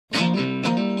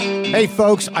Hey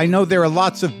folks, I know there are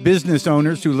lots of business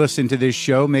owners who listen to this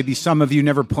show. Maybe some of you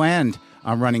never planned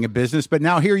on running a business, but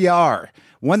now here you are.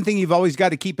 One thing you've always got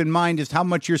to keep in mind is how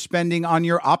much you're spending on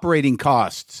your operating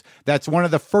costs. That's one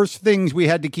of the first things we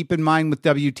had to keep in mind with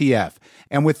WTF.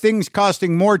 And with things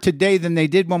costing more today than they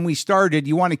did when we started,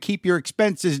 you want to keep your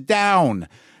expenses down.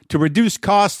 To reduce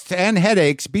costs and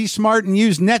headaches, be smart and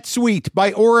use NetSuite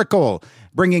by Oracle,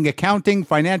 bringing accounting,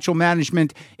 financial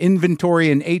management,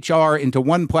 inventory, and HR into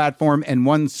one platform and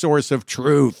one source of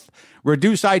truth.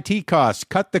 Reduce IT costs,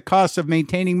 cut the costs of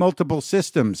maintaining multiple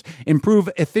systems, improve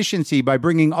efficiency by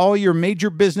bringing all your major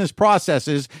business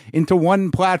processes into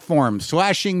one platform,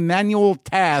 slashing manual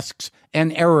tasks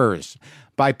and errors.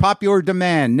 By popular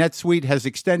demand, NetSuite has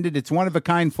extended its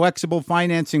one-of-a-kind flexible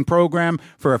financing program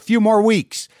for a few more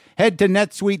weeks. Head to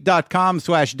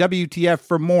netsuite.com/WTF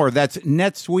for more. That's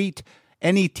NetSuite,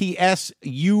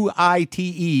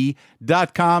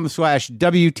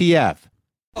 NetSuite.com/WTF.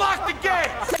 Lock the gate!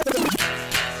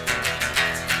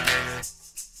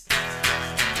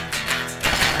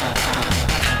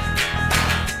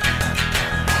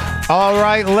 All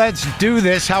right, let's do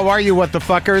this. How are you, what the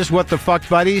fuckers? What the fuck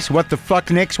buddies? What the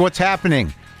fuck nicks? What's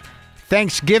happening?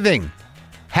 Thanksgiving.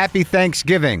 Happy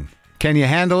Thanksgiving. Can you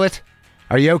handle it?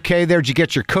 Are you okay there? Did you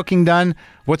get your cooking done?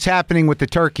 What's happening with the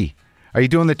turkey? Are you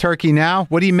doing the turkey now?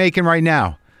 What are you making right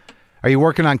now? Are you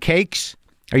working on cakes?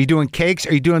 Are you doing cakes?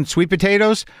 Are you doing sweet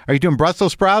potatoes? Are you doing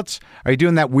Brussels sprouts? Are you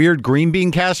doing that weird green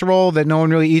bean casserole that no one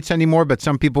really eats anymore, but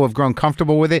some people have grown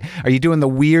comfortable with it? Are you doing the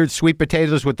weird sweet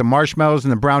potatoes with the marshmallows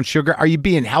and the brown sugar? Are you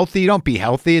being healthy? Don't be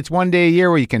healthy. It's one day a year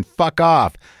where you can fuck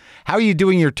off. How are you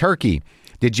doing your turkey?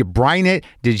 Did you brine it?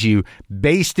 Did you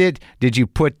baste it? Did you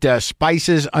put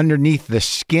spices underneath the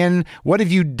skin? What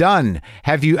have you done?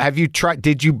 Have you tried?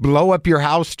 Did you blow up your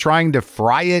house trying to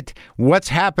fry it? What's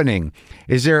happening?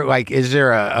 Is there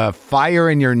a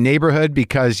fire in your neighborhood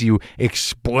because you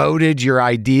exploded your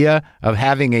idea of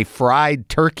having a fried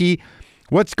turkey?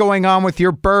 What's going on with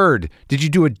your bird? Did you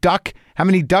do a duck? How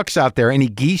many ducks out there? Any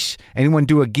geese? Anyone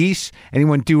do a geese?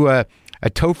 Anyone do a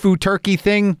tofu turkey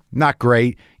thing? Not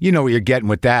great. You know what you're getting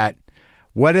with that.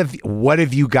 What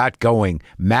have you got going?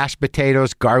 Mashed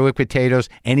potatoes, garlic potatoes,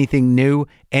 anything new?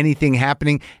 Anything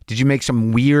happening? Did you make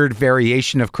some weird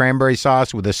variation of cranberry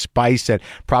sauce with a spice that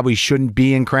probably shouldn't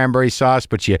be in cranberry sauce,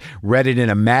 but you read it in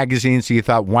a magazine, so you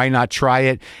thought, why not try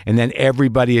it? And then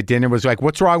everybody at dinner was like,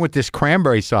 what's wrong with this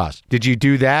cranberry sauce? Did you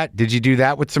do that? Did you do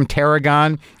that with some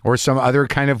tarragon or some other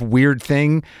kind of weird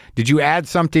thing? Did you add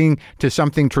something to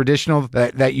something traditional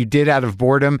that you did out of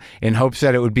boredom in hopes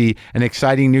that it would be an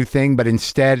exciting new thing, but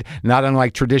instead, not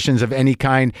unlike traditions of any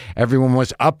kind, everyone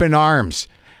was up in arms?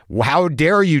 How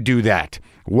dare you do that?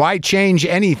 Why change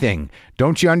anything?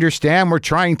 Don't you understand? We're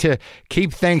trying to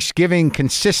keep Thanksgiving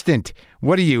consistent.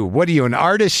 What are you, an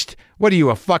artist? What are you,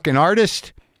 a fucking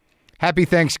artist? Happy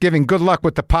Thanksgiving. Good luck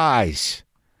with the pies.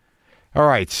 All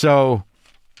right, so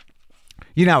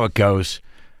you know how it goes.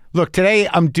 Look, today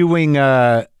I'm doing,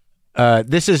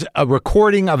 this is a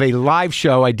recording of a live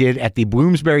show I did at the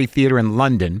Bloomsbury Theatre in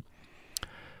London.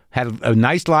 Had a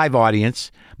nice live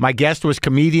audience. My guest was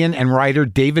comedian and writer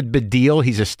David Baddiel.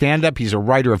 He's a stand-up. He's a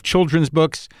writer of children's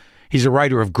books. He's a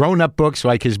writer of grown-up books,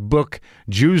 like his book,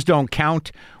 Jews Don't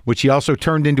Count, which he also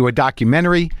turned into a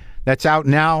documentary that's out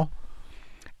now.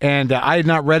 And I had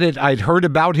not read it. I'd heard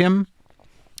about him,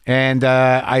 and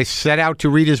I set out to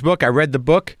read his book. I read the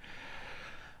book.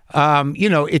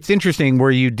 It's interesting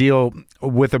where you deal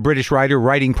with a British writer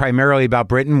writing primarily about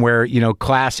Britain, where,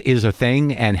 class is a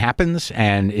thing and happens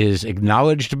and is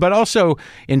acknowledged, but also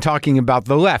in talking about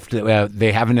the left.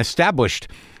 They have an established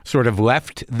sort of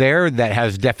left there that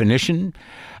has definition,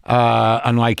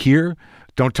 unlike here.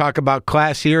 Don't talk about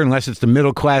class here unless it's the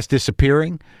middle class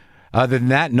disappearing. Other than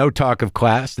that, no talk of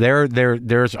class.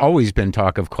 There's always been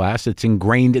talk of class. It's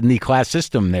ingrained in the class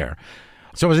system there.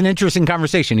 So it was an interesting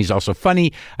conversation. He's also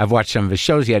funny. I've watched some of his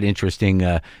shows. He's got interesting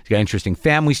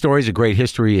family stories, a great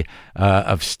history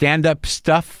of stand-up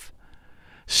stuff.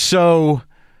 So,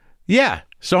 yeah.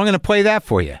 So I'm going to play that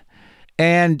for you.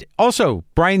 And also,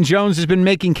 Brian Jones has been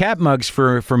making cat mugs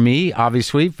for me,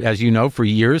 obviously, as you know, for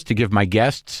years to give my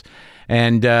guests.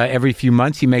 And every few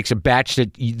months, he makes a batch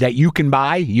that you can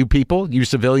buy, you people, you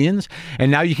civilians. And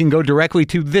now you can go directly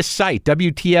to this site,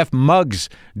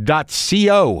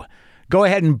 WTFmugs.co. Go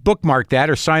ahead and bookmark that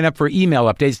or sign up for email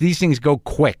updates. These things go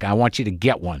quick. I want you to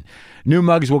get one. New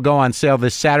mugs will go on sale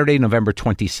this Saturday, November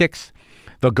 26th.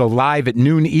 They'll go live at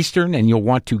noon Eastern, and you'll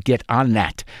want to get on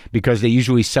that because they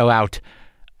usually sell out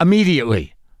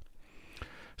immediately.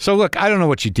 So, look, I don't know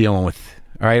what you're dealing with.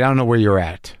 All right, I don't know where you're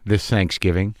at this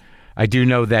Thanksgiving. I do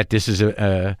know that this is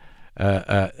a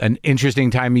an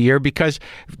interesting time of year because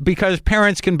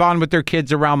parents can bond with their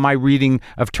kids around my reading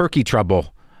of Turkey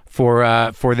Trouble for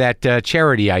that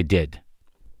charity I did.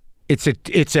 It's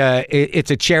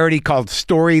a charity called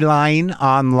Storyline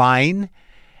Online.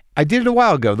 I did it a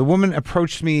while ago. The woman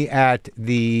approached me at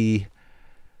the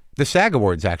SAG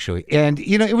Awards, actually, and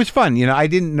it was fun. I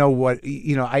didn't know what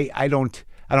I don't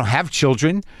have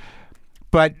children,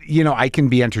 but I can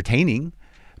be entertaining.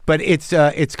 But it's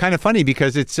kind of funny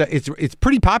because it's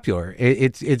pretty popular.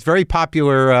 It's very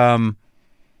popular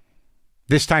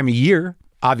this time of year,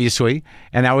 obviously,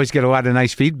 and I always get a lot of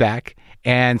nice feedback.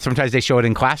 And sometimes they show it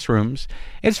in classrooms.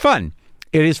 It's fun.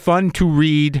 It is fun to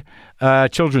read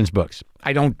children's books.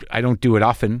 I don't do it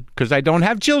often because I don't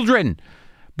have children.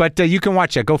 But you can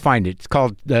watch it. Go find it. It's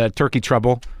called Turkey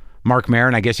Trouble. Mark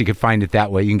Maron. I guess you can find it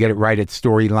that way. You can get it right at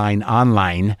Storyline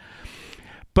Online.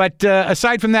 But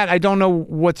aside from that, I don't know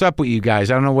what's up with you guys.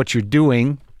 I don't know what you're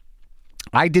doing.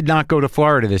 I did not go to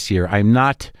Florida this year. I'm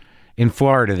not in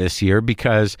Florida this year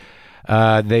because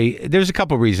there's a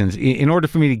couple reasons. In order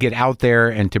for me to get out there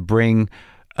and to bring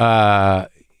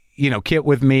Kit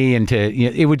with me, and to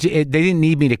they didn't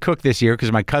need me to cook this year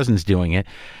because my cousin's doing it.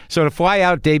 So to fly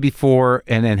out day before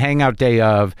and then hang out day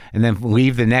of and then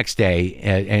leave the next day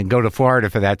and go to Florida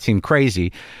for that seemed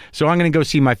crazy. So I'm going to go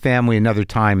see my family another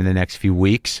time in the next few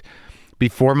weeks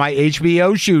before my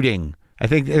HBO shooting. I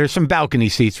think there's some balcony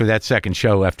seats for that second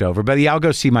show left over. But yeah, I'll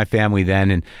go see my family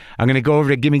then. And I'm going to go over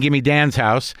to Gimme Dan's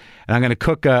house, and I'm going to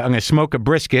cook, I'm going to smoke a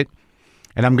brisket,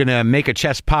 and I'm going to make a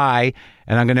chess pie,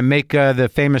 and I'm going to make the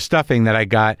famous stuffing that I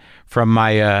got from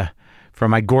my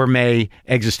gourmet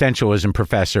existentialism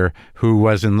professor who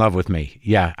was in love with me.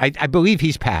 Yeah, I believe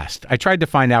he's passed. I tried to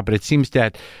find out, but it seems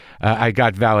that I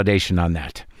got validation on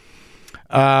that.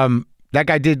 That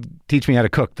guy did teach me how to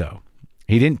cook, though.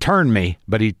 He didn't turn me,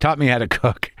 but he taught me how to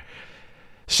cook.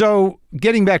 So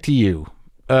getting back to you,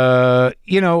 as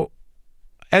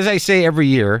I say every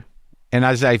year, and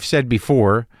as I've said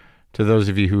before, to those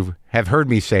of you who have heard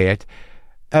me say it,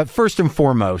 first and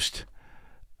foremost,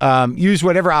 use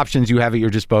whatever options you have at your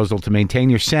disposal to maintain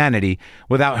your sanity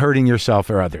without hurting yourself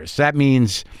or others. That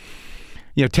means,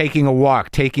 taking a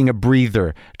walk, taking a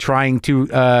breather, trying to,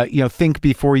 think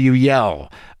before you yell.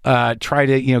 Try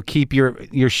to, keep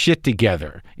your shit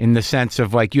together in the sense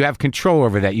of you have control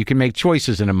over that. You can make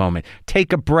choices in a moment.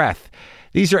 Take a breath.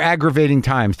 These are aggravating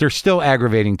times. They're still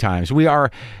aggravating times.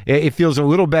 It feels a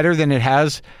little better than it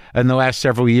has in the last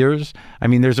several years. I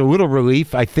mean, there's a little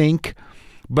relief, I think,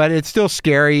 but it's still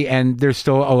scary, and there's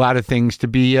still a lot of things to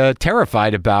be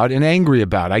terrified about and angry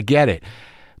about. I get it.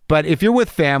 But if you're with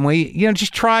family,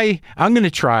 just try. I'm going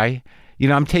to try.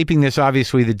 I'm taping this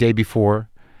obviously the day before.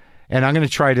 And I'm going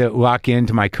to try to lock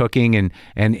into my cooking and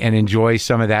enjoy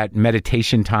some of that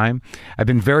meditation time. I've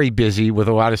been very busy with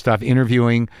a lot of stuff,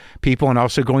 interviewing people and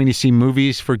also going to see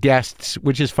movies for guests,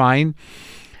 which is fine.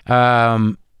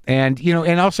 And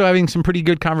also having some pretty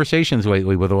good conversations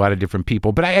lately with a lot of different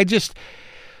people. But I just,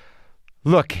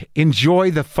 look,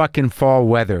 enjoy the fucking fall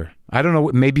weather. I don't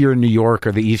know, maybe you're in New York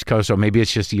or the East Coast, or maybe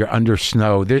it's just you're under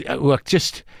snow. Look,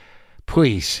 just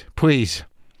please,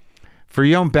 for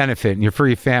your own benefit and for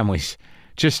your families,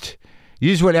 just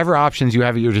use whatever options you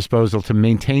have at your disposal to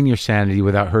maintain your sanity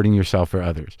without hurting yourself or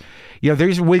others.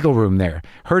 There's wiggle room there.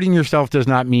 Hurting yourself does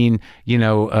not mean,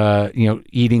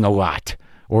 eating a lot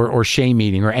or shame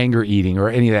eating or anger eating or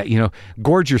any of that.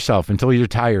 Gorge yourself until you're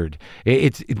tired.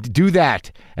 Do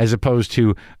that as opposed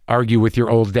to argue with your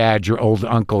old dad, your old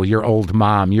uncle, your old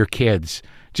mom, your kids.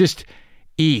 Just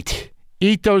eat.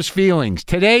 Eat those feelings.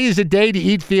 Today is a day to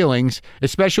eat feelings,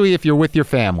 especially if you're with your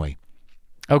family.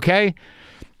 Okay?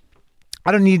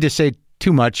 I don't need to say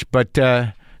too much, but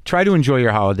try to enjoy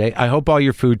your holiday. I hope all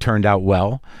your food turned out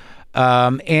well.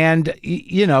 I'll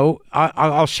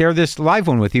share this live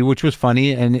one with you, which was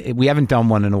funny, and we haven't done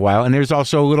one in a while. And there's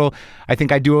also I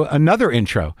think I do another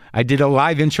intro. I did a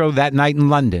live intro that night in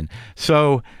London.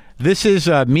 So this is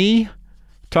me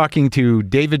talking to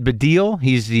David Baddiel.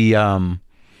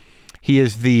 He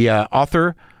is the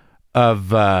author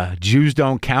of Jews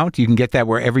Don't Count. You can get that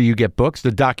wherever you get books.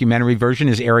 The documentary version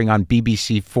is airing on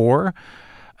BBC 4.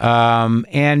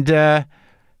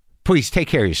 Please take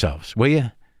care of yourselves, will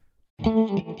you?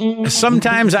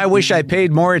 Sometimes I wish I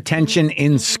paid more attention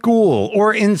in school,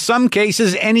 or in some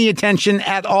cases, any attention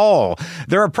at all.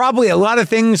 There are probably a lot of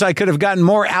things I could have gotten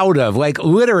more out of, like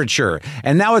literature,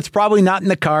 and now it's probably not in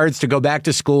the cards to go back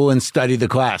to school and study the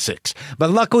classics. But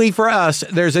luckily for us,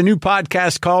 there's a new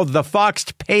podcast called The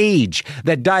Foxed Page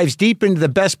that dives deep into the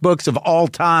best books of all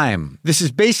time. This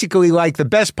is basically like the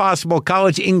best possible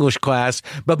college English class,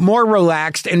 but more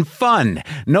relaxed and fun.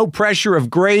 No pressure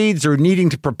of grades or needing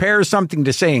to prepare something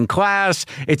to say in class.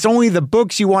 It's only the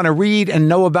books you want to read and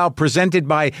know about, presented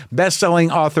by best-selling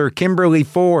author Kimberly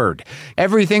Ford.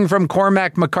 Everything from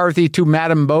Cormac McCarthy to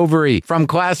Madame Bovary, from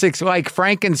classics like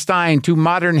Frankenstein to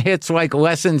modern hits like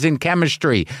Lessons in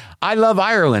Chemistry. I love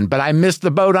Ireland, but I missed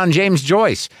the boat on James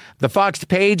Joyce. The Foxed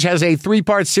Page has a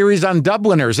 3-part series on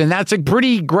Dubliners, and that's a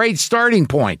pretty great starting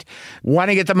point. Want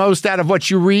to get the most out of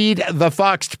what you read? The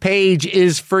Foxed Page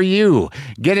is for you.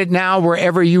 Get it now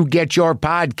wherever you get your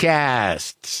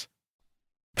podcasts.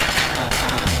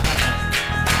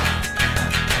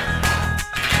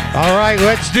 All right,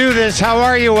 let's do this. How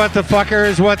are you, what the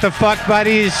fuckers, what the fuck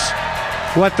buddies,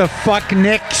 what the fuck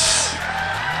nicks?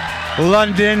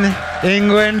 London,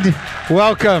 England,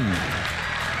 welcome.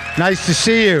 Nice to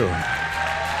see you.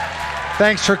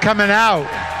 Thanks for coming out.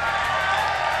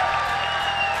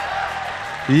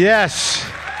 Yes,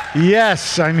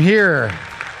 I'm here.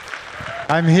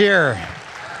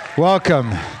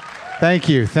 Welcome. Thank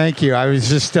you. I was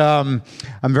just, I'm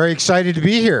very excited to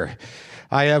be here.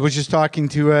 I was just talking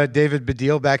to David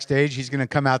Baddiel backstage. He's going to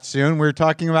come out soon. We were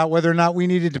talking about whether or not we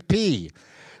needed to pee.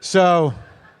 So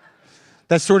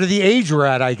that's sort of the age we're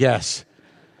at, I guess.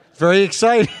 Very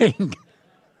exciting.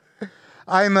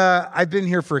 I've been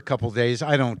here for a couple days.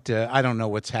 I don't know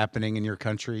what's happening in your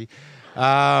country.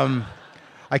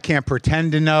 I can't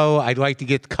pretend to know. I'd like to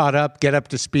get caught up, get up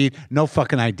to speed. No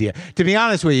fucking idea. To be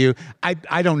honest with you,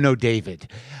 I don't know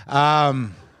David.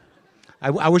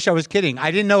 I wish I was kidding.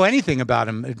 I didn't know anything about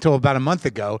him until about a month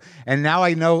ago, and now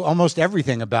I know almost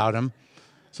everything about him.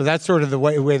 So that's sort of the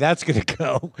way that's going to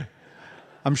go.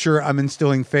 I'm sure I'm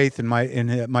instilling faith in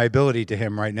my ability to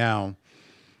him right now,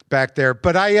 back there.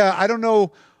 But I don't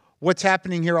know what's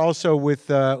happening here. Also with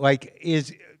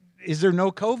is there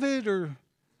no COVID or?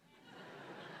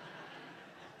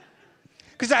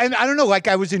 Because I don't know. Like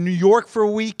I was in New York for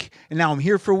a week, and now I'm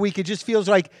here for a week. It just feels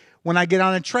like when I get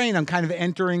on a train, I'm kind of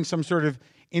entering some sort of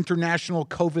international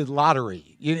COVID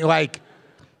lottery. You know, like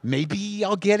maybe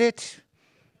I'll get it.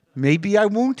 Maybe I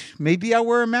won't. Maybe I'll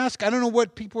wear a mask. I don't know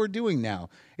what people are doing now.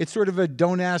 It's sort of a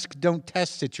don't ask, don't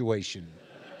test situation.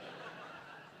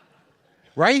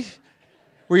 Right?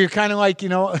 Where you're kind of like,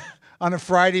 on a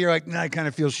Friday, you're like, I kind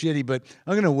of feel shitty, but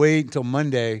I'm going to wait until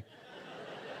Monday.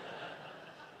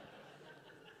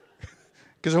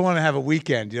 Because I want to have a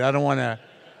weekend. I don't want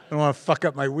to fuck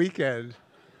up my weekend.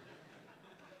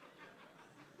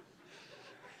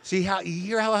 See you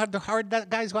hear how hard that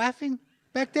guy's laughing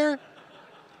back there?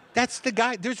 That's the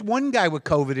guy. There's one guy with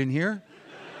COVID in here.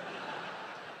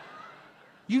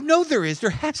 You know there is. There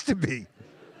has to be.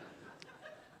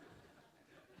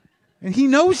 And he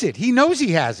knows it. He knows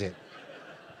he has it.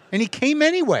 And he came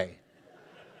anyway.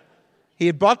 He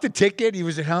had bought the ticket. He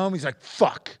was at home. He's like,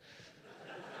 fuck.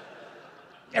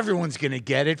 Everyone's going to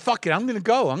get it. Fuck it. I'm going to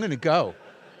go.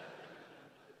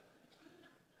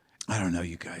 I don't know,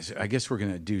 you guys. I guess we're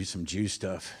going to do some Jew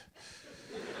stuff.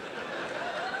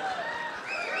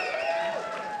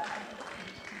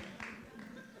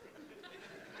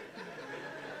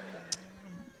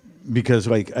 Because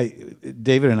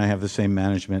David and I have the same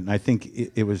management, and I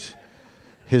think it was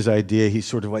his idea. He's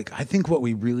sort of like, I think what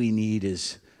we really need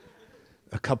is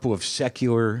a couple of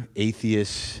secular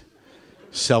atheists,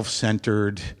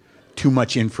 self-centered, too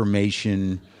much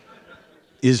information,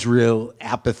 Israel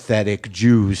apathetic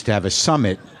Jews to have a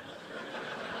summit,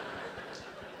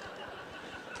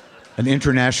 an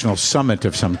international summit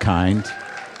of some kind.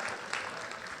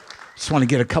 Just want to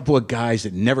get a couple of guys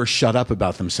that never shut up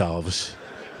about themselves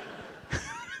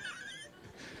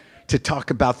to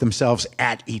talk about themselves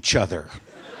at each other.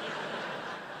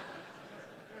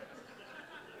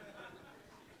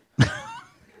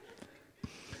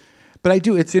 But I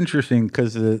do. It's interesting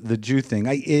because the Jew thing.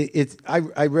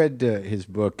 I read his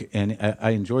book and I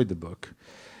enjoyed the book,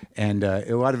 and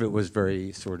a lot of it was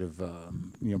very sort of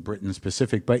Britain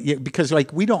specific. But yeah, because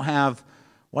we don't have.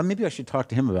 Well, maybe I should talk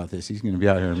to him about this. He's going to be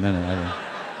out here in a minute. I don't.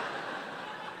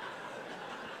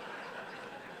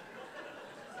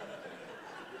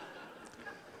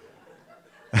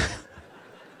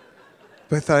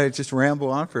 But I thought I'd just ramble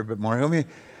on for a bit more.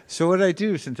 So what I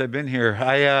do since I've been here,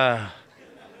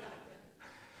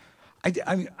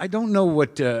 I don't know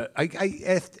what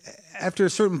after a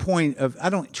certain point I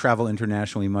don't travel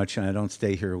internationally much and I don't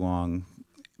stay here long,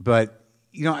 but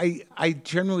I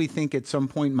generally think at some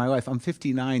point in my life, I'm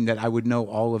 59, that I would know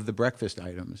all of the breakfast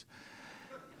items.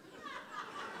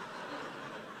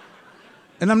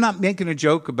 And I'm not making a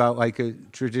joke about a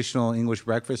traditional English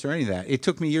breakfast or any of that. It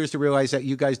took me years to realize that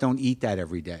you guys don't eat that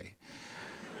every day.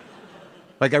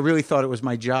 I really thought it was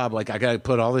my job. I got to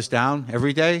put all this down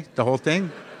every day, the whole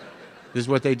thing. This is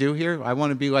what they do here. I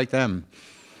want to be like them.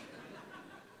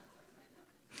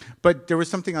 But there was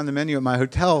something on the menu at my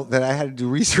hotel that I had to do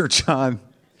research on.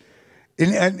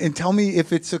 And tell me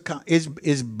if it's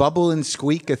is bubble and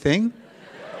squeak a thing?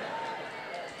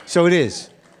 So it is.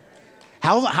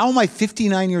 How am I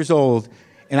 59 years old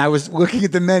and I was looking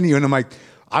at the menu and I'm like,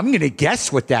 I'm going to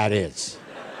guess what that is.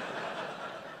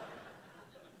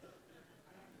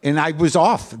 And I was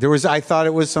off. I thought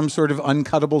it was some sort of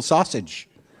uncuttable sausage.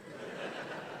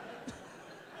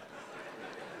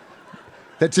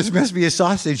 That just must be a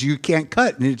sausage you can't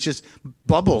cut, and it just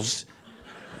bubbles,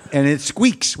 and it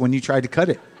squeaks when you try to cut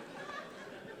it.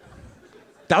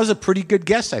 That was a pretty good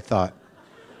guess, I thought.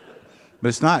 But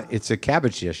it's not. It's a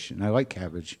cabbage dish, and I like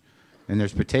cabbage. And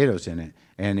there's potatoes in it.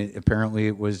 And apparently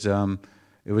it was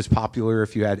popular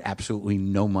if you had absolutely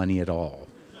no money at all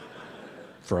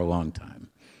for a long time.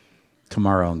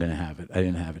 Tomorrow I'm going to have it. I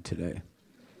didn't have it today.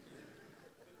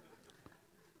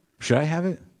 Should I have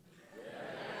it?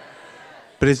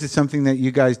 But is it something that you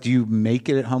guys, do you make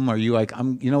it at home? Or are you like,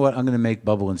 you know what, I'm going to make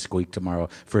bubble and squeak tomorrow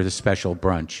for the special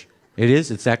brunch? It is?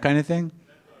 It's that kind of thing?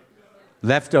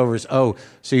 Leftovers. Oh,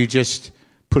 so you just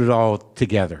put it all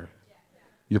together.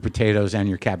 Your potatoes and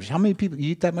your cabbage. How many people,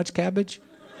 you eat that much cabbage?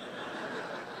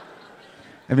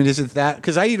 I mean, is it that?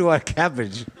 Because I eat a lot of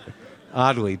cabbage,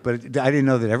 oddly. But I didn't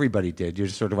know that everybody did. You're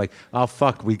just sort of like, oh,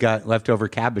 fuck, we got leftover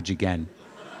cabbage again.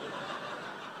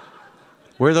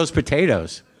 Where are those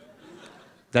potatoes?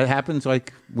 That happens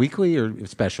like weekly or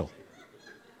special?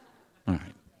 All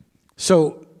right.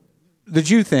 So the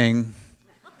Jew thing,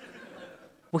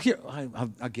 well, here,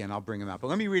 I'll bring them out. But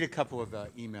let me read a couple of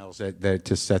emails that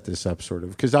to set this up, sort of.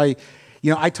 Because I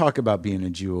talk about being a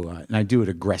Jew a lot, and I do it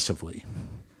aggressively.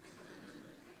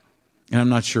 And I'm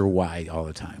not sure why all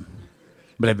the time.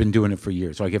 But I've been doing it for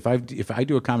years. Like if I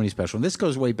do a comedy special, and this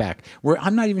goes way back, where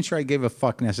I'm not even sure I gave a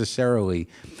fuck necessarily.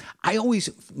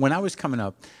 When I was coming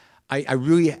up, I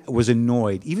really was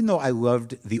annoyed. Even though I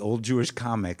loved the old Jewish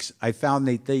comics, I found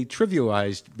they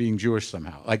trivialized being Jewish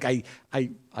somehow. Like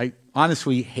I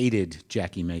honestly hated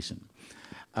Jackie Mason.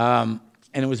 And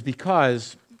it was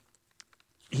because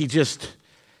he just,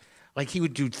 like he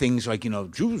would do things like,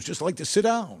 Jews just like to sit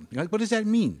down. You're like, what does that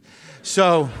mean?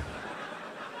 So,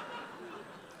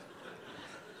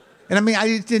 and I mean,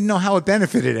 I didn't know how it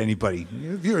benefited anybody.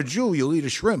 If you're a Jew, you'll eat a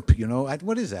shrimp,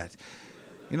 what is that?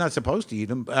 You're not supposed to eat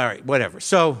them. All right, whatever.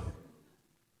 So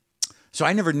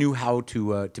I never knew how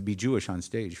to be Jewish on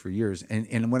stage for years.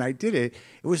 And when I did it,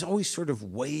 it was always sort of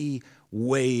way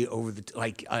over the,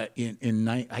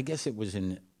 I guess it was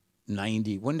in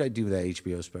 90. When did I do that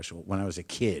HBO special? When I was a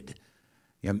kid.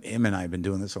 Him and I have been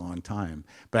doing this a long time.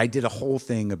 But I did a whole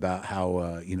thing about how,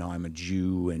 I'm a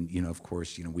Jew and, of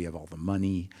course, we have all the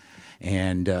money.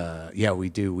 And, yeah, we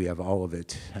do. We have all of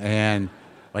it. And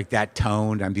like that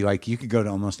toned, I'd be like, you could go to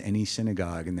almost any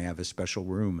synagogue and they have a special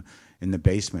room in the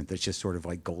basement that's just sort of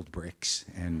like gold bricks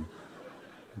and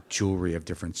jewelry of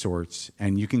different sorts.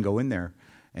 And you can go in there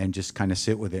and just kind of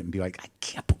sit with it and be like, I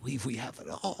can't believe we have it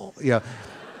all. Yeah.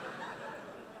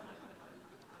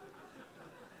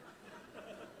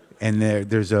 And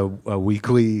there's a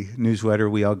weekly newsletter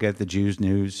we all get, the Jews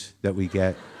News that we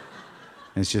get.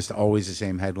 And it's just always the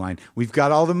same headline. We've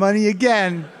got all the money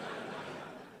again.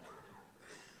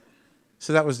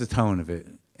 So that was the tone of it.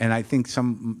 And I think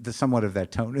somewhat of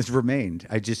that tone has remained.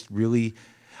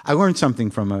 I learned something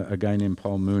from a guy named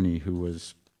Paul Mooney, who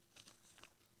was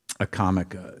a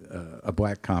comic, a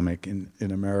black comic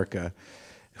in America,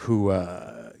 who,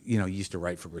 used to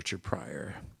write for Richard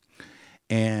Pryor.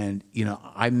 And,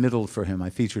 I middled for him.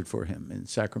 I featured for him in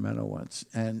Sacramento once.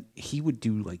 And he would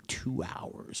do like 2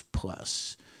 hours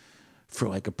plus for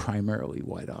like a primarily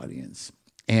white audience.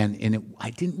 And I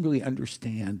didn't really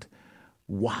understand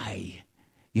why,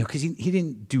 because he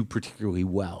didn't do particularly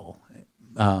well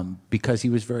because he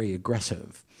was very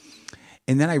aggressive.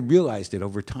 And then I realized it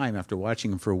over time after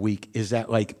watching him for a week is that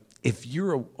like if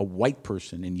you're a white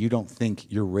person and you don't think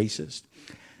you're racist,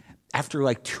 after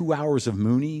like 2 hours of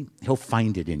Mooney, he'll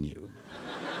find it in you.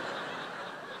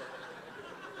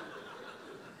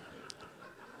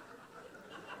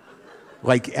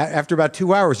 Like after about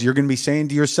 2 hours, you're going to be saying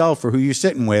to yourself or who you're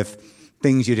sitting with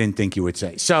things you didn't think you would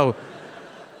say. So,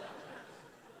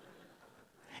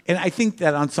 and I think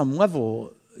that on some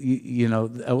level,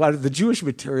 a lot of the Jewish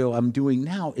material I'm doing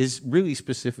now is really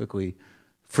specifically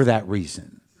for that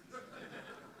reason.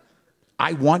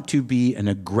 I want to be an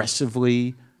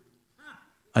aggressively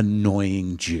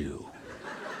annoying Jew.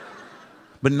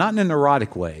 But not in a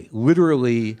neurotic way.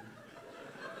 Literally,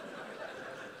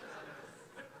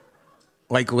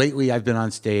 like lately I've been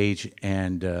on stage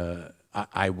and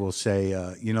I will say,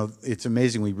 it's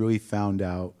amazing. We really found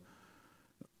out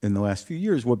in the last few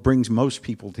years what brings most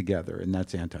people together, and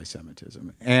that's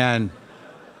anti-Semitism. And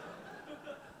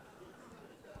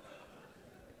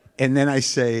then I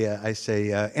say,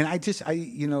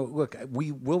 look,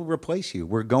 we will replace you.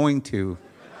 We're going to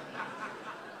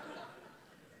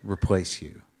replace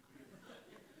you.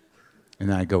 And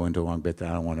then I go into a long bit that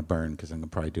I don't want to burn because I'm going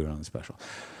to probably do it on the special.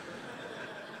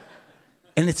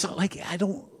 And it's like, I'm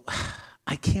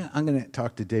going to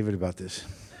talk to David about this.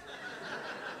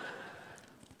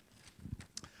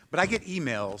 But I get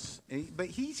emails, but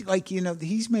he's like,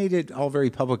 he's made it all very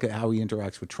public at how he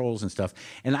interacts with trolls and stuff.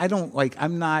 And I don't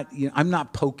I'm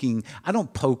not poking, I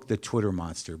don't poke the Twitter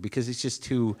monster because it's just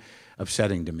too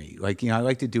upsetting to me. I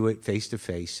like to do it face to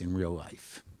face in real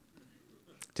life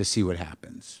to see what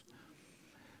happens.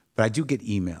 But I do get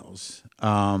emails.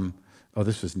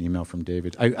 This was an email from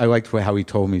David. I liked how he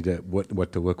told me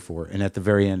what to look for. And at the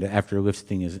very end, after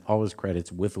listing all his credits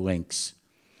with links,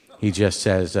 he just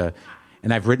says,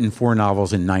 and I've written 4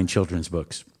 novels and 9 children's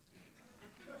books.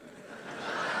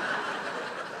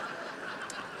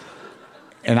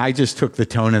 And I just took the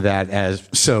tone of that as,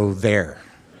 so there.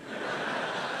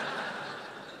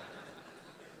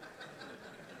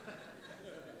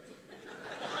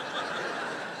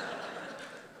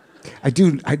 I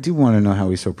do want to know how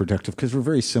he's so productive, because we're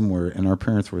very similar, and our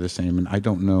parents were the same, and I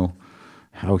don't know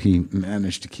how he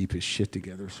managed to keep his shit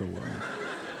together so well.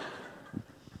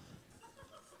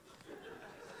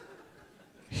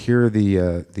 Here are the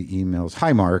emails.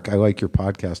 Hi, Mark. I like your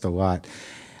podcast a lot.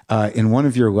 In one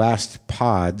of your last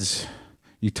pods,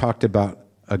 you talked about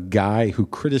a guy who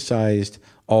criticized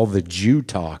all the Jew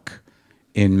talk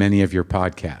in many of your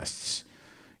podcasts.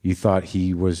 You thought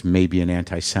he was maybe an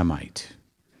anti-Semite.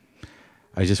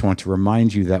 I just want to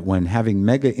remind you that when having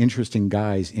mega interesting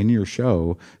guys in your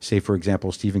show, say, for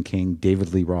example, Stephen King,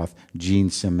 David Lee Roth, Gene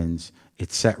Simmons,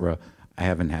 etc., I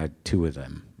haven't had 2 of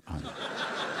them on.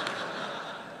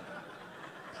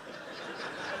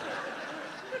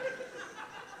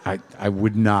 I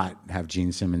would not have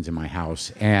Gene Simmons in my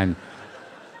house, and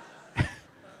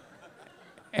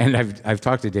I've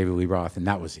talked to David Lee Roth, and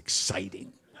that was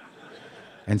exciting.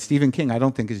 And Stephen King, I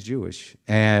don't think is Jewish,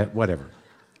 whatever.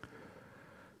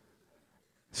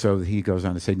 So he goes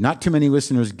on to say, not too many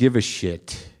listeners give a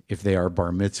shit if they are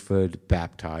bar mitzvahed,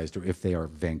 baptized, or if they are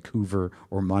Vancouver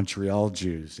or Montreal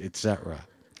Jews, etc.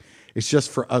 It's just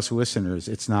for us listeners.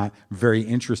 It's not very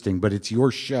interesting, but it's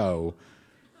your show,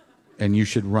 and you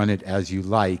should run it as you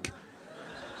like.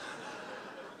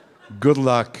 Good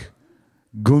luck,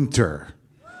 Gunter.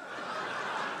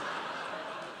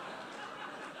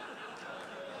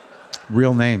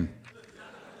 Real name.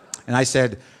 And I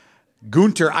said,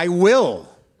 Gunter, I will.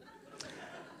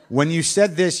 When you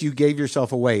said this, you gave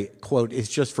yourself away. Quote, it's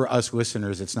just for us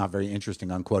listeners. It's not very interesting,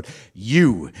 unquote.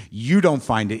 You don't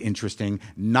find it interesting,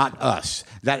 not us.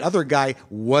 That other guy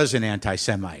was an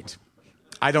anti-Semite.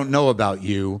 I don't know about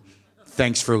you.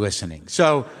 Thanks for listening.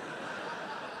 So,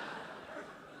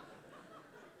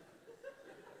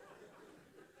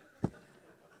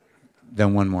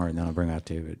 then one more, and then I'll bring out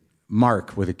David.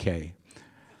 Mark with a K.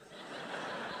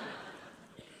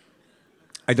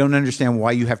 I don't understand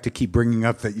why you have to keep bringing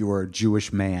up that you are a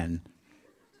Jewish man.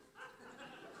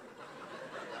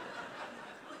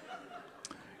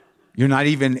 You're not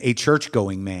even a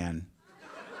church-going man.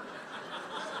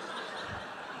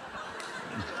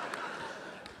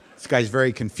 This guy's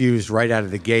very confused right out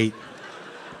of the gate.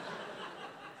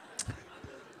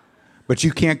 But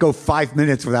you can't go 5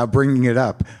 minutes without bringing it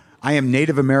up. I am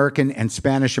Native American and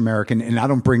Spanish American, and I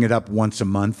don't bring it up once a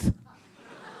month.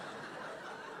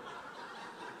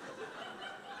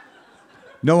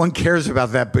 No one cares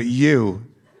about that but you.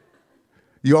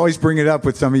 You always bring it up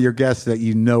with some of your guests that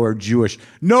you know are Jewish.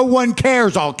 No one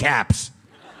cares, all caps.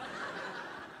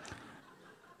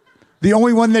 The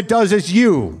only one that does is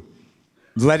you.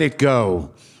 Let it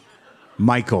go,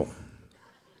 Michael.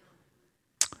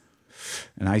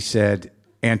 And I said,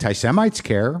 anti-Semites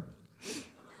care.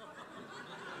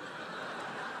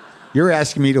 You're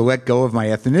asking me to let go of my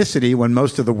ethnicity when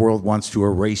most of the world wants to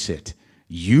erase it.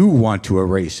 You want to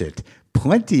erase it.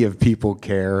 Plenty of people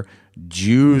care.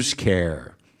 Jews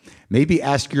care. Maybe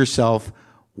ask yourself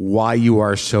why you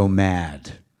are so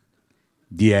mad.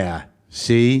 Yeah,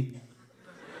 see?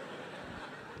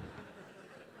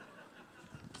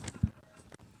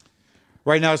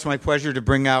 Right now, it's my pleasure to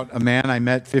bring out a man I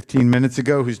met 15 minutes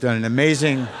ago who's done an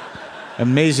amazing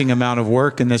amount of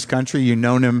work in this country. You've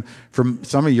known him for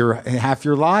half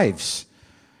your lives.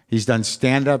 He's done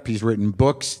stand-up. He's written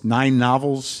books, 9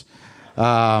 novels,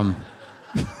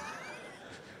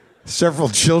 several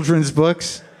children's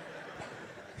books.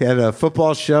 He had a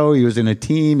football show. He was in a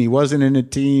team. He wasn't in a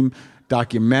team.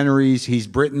 documentaries. He's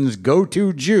Britain's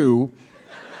go-to Jew.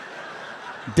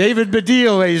 David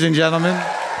Baddiel, ladies and gentlemen.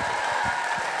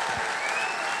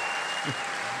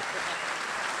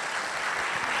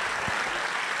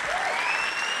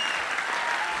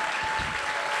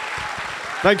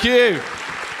 Thank you.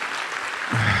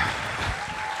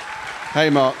 Hey,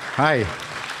 Mark. Hi.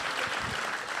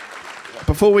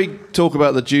 Before we talk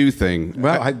about the Jew thing...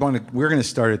 Well, we're going to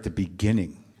start at the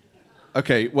beginning.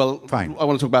 Okay, well, fine. I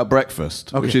want to talk about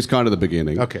breakfast, which is kind of the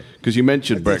beginning. Okay. Because you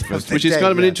mentioned breakfast, which is kind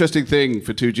of an interesting thing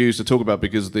for two Jews to talk about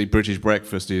because the British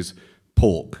breakfast is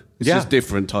pork. It's just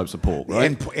different types of pork,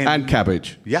 right? And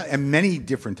cabbage. Yeah, and many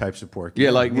different types of pork. Yeah,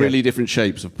 like really different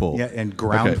shapes of pork. Yeah, and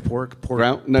ground pork.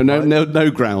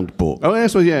 No ground pork. Oh,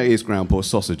 yes, well, yeah, it is ground pork.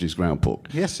 Sausage is ground pork.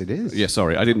 Yes, it is. Yeah,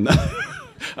 sorry, I didn't know.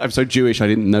 I'm so Jewish, I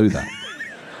didn't know that.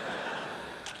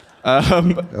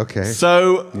 Okay.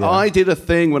 So I did a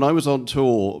thing when I was on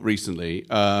tour recently.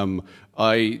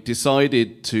 I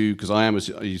decided to, because I am, as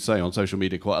you say, on social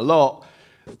media quite a lot,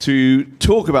 to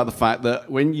talk about the fact that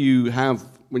when you're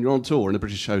on tour in the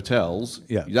British hotels,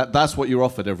 that's what you're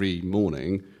offered every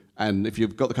morning. And if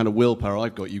you've got the kind of willpower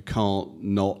I've got, you can't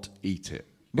not eat it.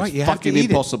 Right, it's fucking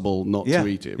impossible not to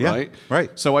eat it, right?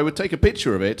 Right. So I would take a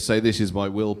picture of it, say this is my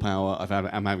willpower,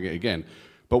 I'm having it again.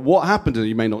 But what happened, and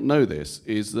you may not know this,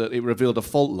 is that it revealed a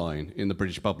fault line in the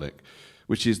British public,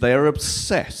 which is they are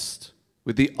obsessed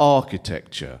with the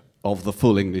architecture of the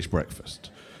full English breakfast.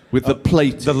 With the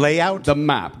plate, the layout? The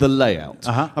map, the layout.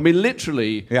 Uh-huh. I mean,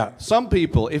 literally, some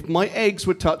people, if my eggs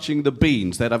were touching the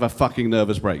beans, they'd have a fucking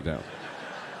nervous breakdown.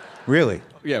 Really?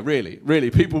 Yeah,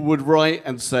 really. People would write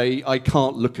and say, I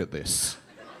can't look at this.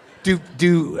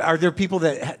 Are there people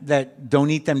that don't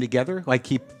eat them together? Like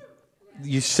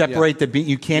you separate the bean.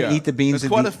 You can't eat the beans. There's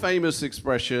quite a famous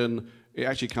expression. It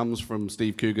actually comes from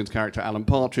Steve Coogan's character Alan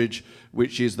Partridge,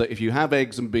 which is that if you have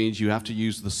eggs and beans, you have to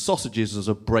use the sausages as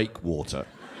a breakwater.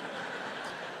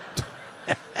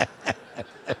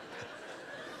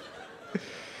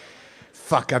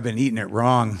 Fuck, I've been eating it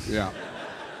wrong. Yeah.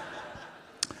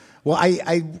 Well,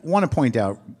 I want to point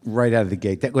out right out of the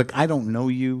gate that, look, I don't know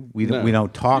you. We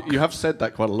don't talk. You have said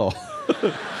that quite a lot.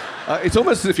 It's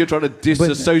almost as if you're trying to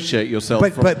disassociate yourself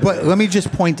from... But let me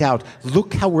just point out,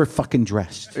 look how we're fucking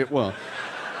dressed.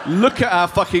 Look at our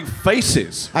fucking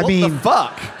faces. What the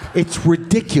fuck? It's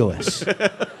ridiculous.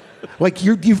 Like,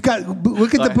 you've got...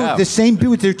 Look at the boot. The same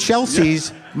boot. They're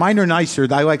Chelsea's. Yeah. Mine are nicer.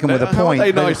 I like them with a point. How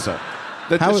are they nicer?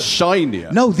 They're just shinier.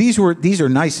 No, these are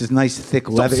nice thick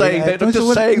leather. I'm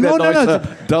just saying they're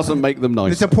nicer doesn't make them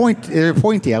nicer. It's a point. They're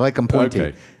pointy. I like them pointy.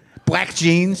 Okay. Black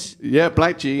jeans. Yeah,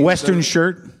 black jeans. Western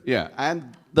shirt. Yeah,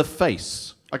 and the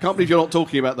face. I can't believe you're not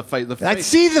talking about the face. I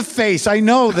see the face. I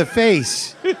know the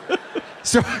face.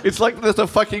 So it's like there's a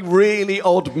fucking really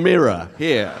odd mirror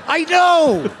here. I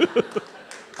know.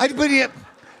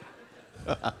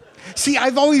 See,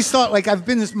 I've always thought, like, I've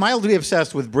been mildly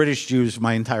obsessed with British Jews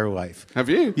my entire life. Have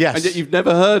you? Yes. And yet you've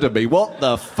never heard of me. What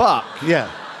the fuck? Yeah.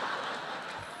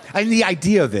 And the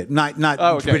idea of it, not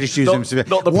British Jews.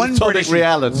 Not the platonic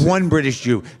reality. One British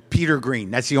Jew, Peter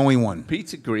Green. That's the only one.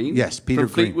 Peter Green? Yes, Peter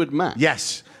From Green. Fleetwood Mac?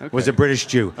 Yes, was a British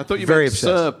Jew. I thought you very meant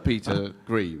obsessed. Sir Peter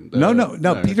Green.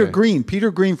 No, Peter Green.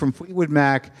 Peter Green from Fleetwood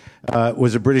Mac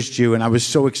was a British Jew, and I was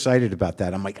so excited about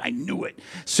that. I'm like, I knew it.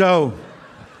 So...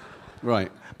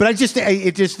 Right. But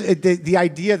the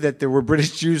idea that there were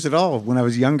British Jews at all when I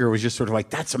was younger was just sort of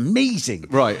like, that's amazing.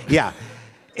 Right. Yeah.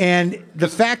 And the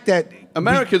fact that...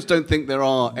 Americans don't think there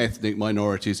are ethnic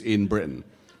minorities in Britain.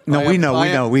 No, we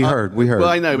know. We heard. Well,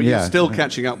 I know, but you're still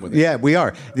catching up with it. Yeah, we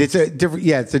are. It's a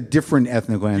different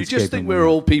ethnic landscape. You just think we're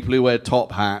all people who wear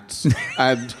top hats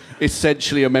and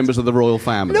essentially are members of the royal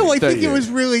family. No, I think it was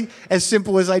really as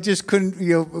simple as I just couldn't,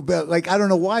 I don't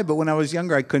know why, but when I was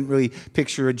younger, I couldn't really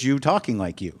picture a Jew talking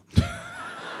like you.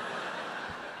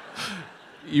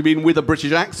 You mean with a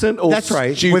British accent, or that's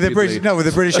right? Stupidly? With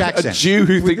a British accent. A Jew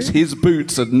who thinks his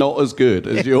boots are not as good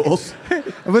as yours.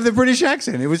 With a British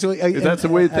accent, it was. That's a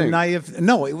weird thing. Naive.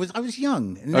 No, it was. I was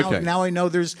young. Now I know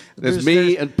there's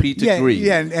me and Peter Green.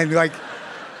 Yeah,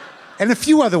 and a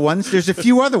few other ones. There's a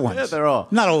few other ones. Yeah, there are.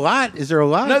 Not a lot. Is there a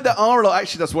lot? No, there are a lot.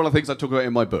 Actually, that's one of the things I talk about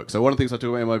in my book. So one of the things I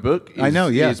talk about in my book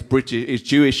is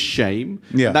Jewish shame.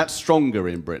 Yeah. And that's stronger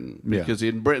in Britain because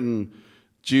in Britain.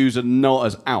 Jews are not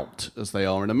as out as they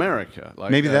are in America. Like,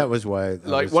 Maybe that was why.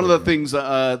 One of the things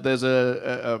that there's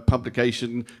a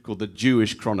publication called the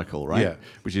Jewish Chronicle, right? Yeah.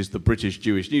 Which is the British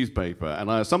Jewish newspaper.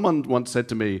 And someone once said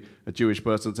to me, a Jewish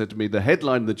person said to me, the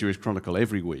headline of the Jewish Chronicle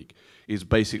every week is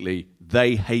basically,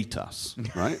 they hate us,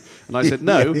 right? And I said,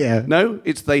 no, no,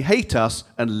 it's they hate us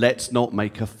and let's not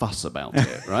make a fuss about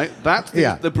it, right? That's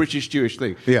the British Jewish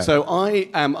thing. Yeah. So I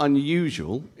am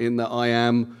unusual in that I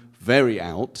am very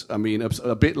out. I mean,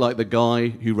 a bit like the guy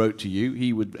who wrote to you,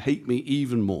 he would hate me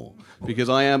even more because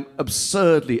I am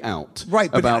absurdly out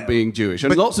about being Jewish.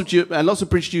 And lots of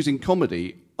British Jews in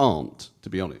comedy aren't,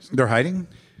 to be honest. They're hiding?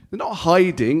 They're not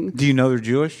hiding. Do you know they're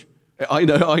Jewish? I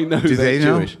know Do they're they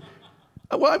know? Jewish.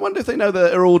 Well, I wonder if they know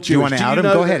that they're all Jewish. Do you want to out them?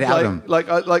 Go ahead, out them.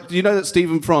 Do you know that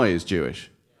Stephen Fry is Jewish?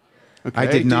 Okay. I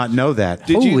did not know that.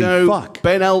 Did Holy you know fuck.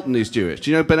 Ben Elton is Jewish? Do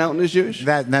you know Ben Elton is Jewish?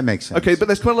 That makes sense. Okay, but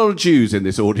there's quite a lot of Jews in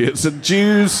this audience, and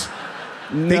Jews...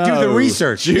 They do the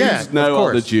research. Jews know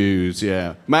other Jews,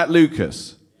 yeah. Matt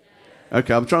Lucas.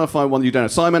 Okay, I'm trying to find one you don't know.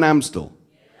 Simon Amstel.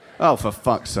 Oh, for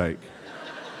fuck's sake.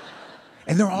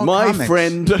 And they're all My comics.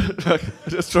 friend... I'm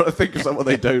just trying to think of someone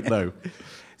they don't know.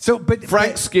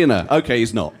 Frank Skinner. Okay,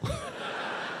 he's not.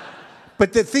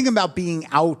 But the thing about being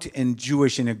out and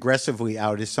Jewish and aggressively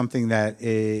out is something that...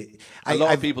 a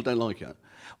lot of people don't like it.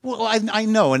 Well, I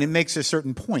know, and it makes a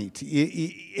certain point.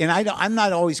 And I'm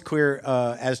not always clear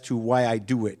as to why I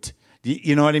do it.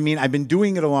 You know what I mean? I've been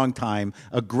doing it a long time,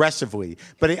 aggressively.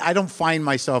 But I don't find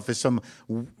myself as some,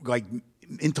 like,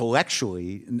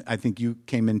 intellectually, I think you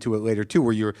came into it later, too,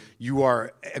 where you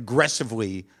are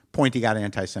aggressively pointing out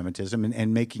anti-Semitism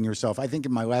and making yourself... I think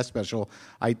in my last special,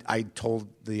 I told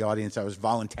the audience I was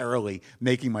voluntarily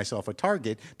making myself a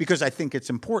target because I think it's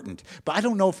important. But I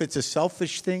don't know if it's a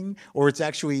selfish thing or it's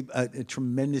actually a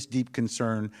tremendous deep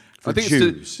concern for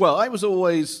Jews. Well, I was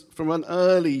always, from an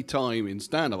early time in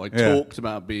stand-up, I talked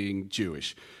about being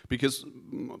Jewish because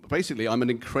basically I'm an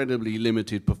incredibly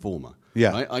limited performer.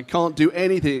 Yeah. Right? I can't do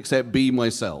anything except be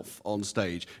myself on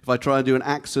stage. If I try and do an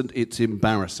accent, it's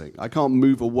embarrassing. I can't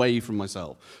move away from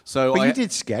myself. But you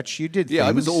did sketch. You did things.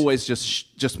 I was always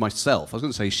just myself. I was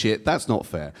going to say shit. That's not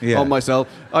fair. On myself.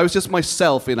 I was just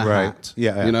myself in a hat.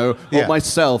 Yeah. You know? Or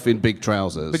myself in big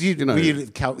trousers. But you'd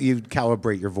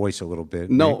calibrate your voice a little bit.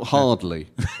 Not hardly.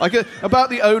 About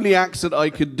the only accent I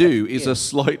could do is a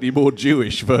slightly more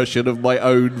Jewish version of my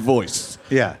own voice.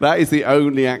 Yeah. That is the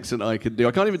only accent I could do.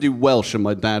 I can't even do Welsh, and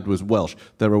my dad was Welsh.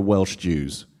 There are Welsh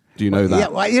Jews. Do you know that? Yeah,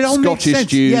 well, it all Scottish makes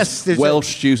sense. Jews, Yes,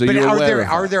 Welsh Jews.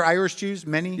 Are there Irish Jews?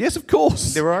 Many? Yes, of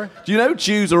course. There are? Do you know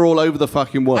Jews are all over the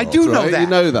fucking world? I do know that. You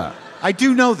know that. I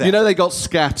do know that. You know they got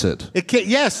scattered.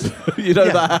 Yes. You know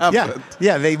that happened.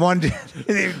 Yeah, they wanted.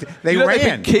 They ran. They've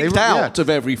been kicked out of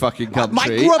every fucking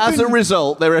country. As a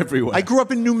result, they're everywhere. I grew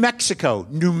up in New Mexico.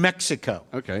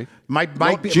 Okay.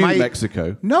 Not Jew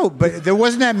Mexico. No, but there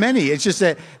wasn't that many. It's just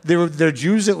that there were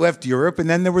Jews that left Europe, and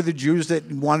then there were the Jews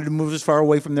that wanted to move as far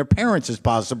away from their parents as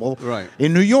possible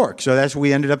in New York. So that's why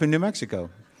we ended up in New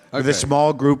Mexico. With a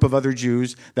small group of other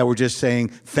Jews that were just saying,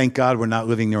 thank God we're not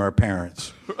living near our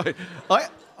parents. Right.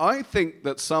 I think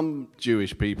that some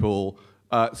Jewish people...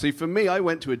 see, for me, I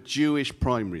went to a Jewish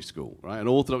primary school, right? An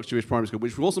Orthodox Jewish primary school,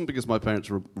 which wasn't because my parents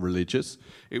were religious.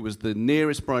 It was the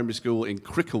nearest primary school in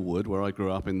Cricklewood, where I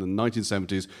grew up in the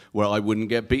 1970s, where I wouldn't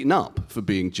get beaten up for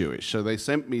being Jewish. So they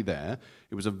sent me there.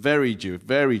 It was a very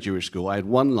Jewish school. I had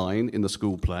one line in the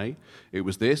school play. It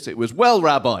was this. It was, well,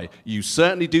 Rabbi, you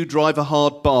certainly do drive a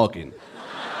hard bargain.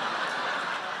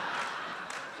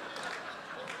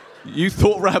 You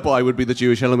thought Rabbi would be the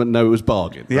Jewish element. No, it was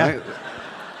bargain. Yeah. Right?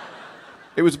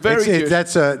 It was very Jewish.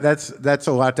 That's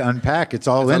a lot to unpack. It's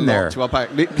all in there. There's a lot to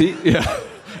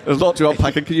unpack. There's a lot to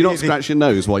unpack. Can you not scratch your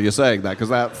nose while you're saying that? Because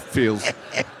that feels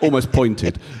almost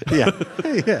pointed. Yeah.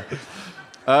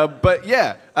 But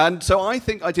yeah, and so I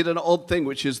think I did an odd thing,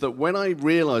 which is that when I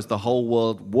realized the whole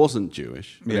world wasn't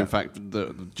Jewish, in fact,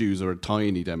 the Jews are a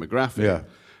tiny demographic,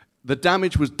 the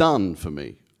damage was done for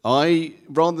me.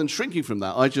 Rather than shrinking from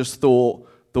that, I just thought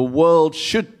the world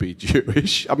should be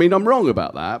Jewish. I mean, I'm wrong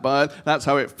about that, but that's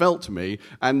how it felt to me.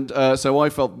 And so I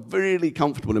felt really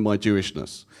comfortable in my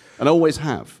Jewishness, and I always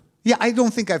have. Yeah, I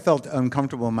don't think I felt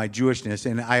uncomfortable in my Jewishness,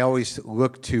 and I always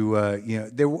look to,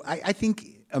 I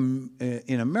think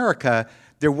in America,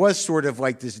 there was sort of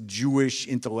like this Jewish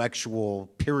intellectual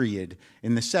period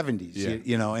in the 70s,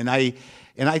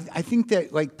 and I think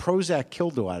that like Prozac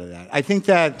killed a lot of that. I think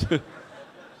that,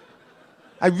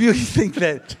 I really think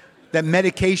that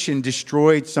medication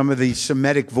destroyed some of the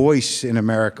Semitic voice in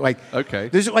America.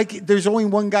 There's only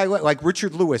one guy like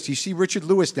Richard Lewis. You see Richard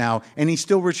Lewis now, and he's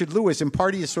still Richard Lewis. And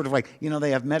party is sort of like,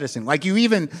 they have medicine. Like you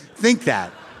even think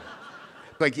that.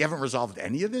 Like, you haven't resolved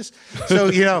any of this? So,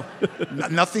 you know,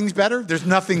 nothing's better? There's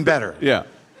nothing better. Yeah.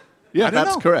 Yeah, I don't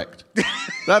that's know. correct.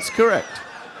 That's correct.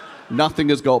 Nothing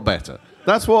has got better.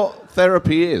 That's what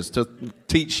therapy is, to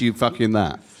teach you fucking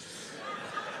that.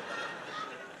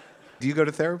 Do you go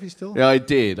to therapy still? Yeah, I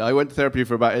did. I went to therapy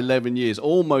for about 11 years,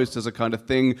 almost as a kind of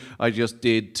thing I just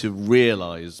did to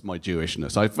realize my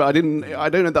Jewishness. I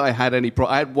don't know that I had any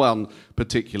I had one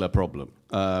particular problem,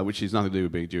 which is nothing to do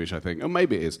with being Jewish, I think. Or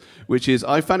maybe it is, which is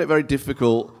I found it very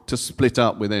difficult to split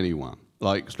up with anyone.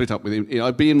 Like, split up with him. You know,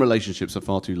 I've been in relationships for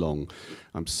far too long.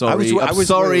 I'm sorry. I'm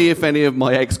sorry if any of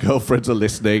my ex-girlfriends are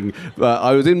listening.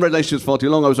 I was in relationships far too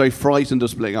long. I was very frightened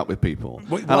of splitting up with people.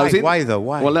 Why, though?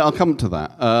 Why? Well, I'll come to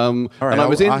that. All right,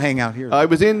 I'll hang out here. I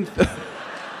was in...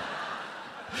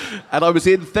 and I was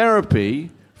in therapy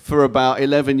for about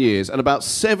 11 years. And about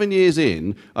 7 years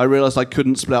in, I realized I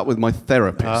couldn't split up with my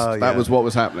therapist. Oh, that yeah. was what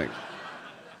was happening.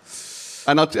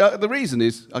 And the reason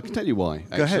is, I can tell you why,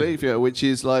 actually, which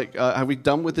is like, have we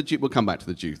done with the Jew? We'll come back to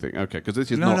the Jew thing, okay, because this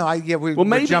is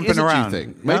we're jumping around. Jew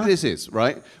thing. Maybe this is,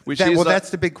 right? That's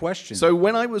the big question. So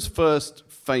when I was first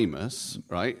famous,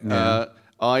 right,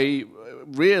 I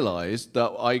realized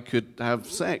that I could have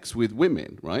sex with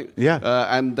women, right? Yeah.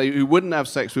 And who wouldn't have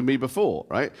sex with me before,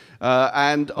 right? Is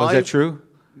that true?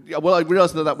 Yeah, well, I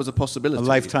realized that was a possibility. A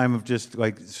lifetime of just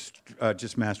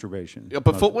masturbation. Yeah,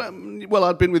 before, well,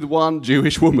 I'd been with one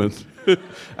Jewish woman,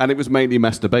 and it was mainly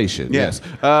masturbation. Yeah.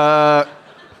 Yes,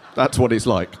 that's what it's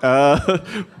like.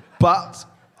 But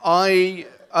I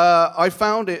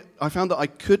found that I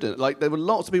couldn't. Like, there were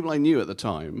lots of people I knew at the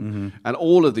time, and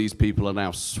all of these people are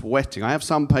now sweating. I have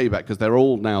some payback because they're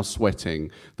all now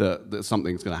sweating that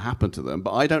something's going to happen to them.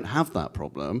 But I don't have that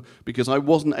problem because I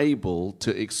wasn't able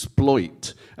to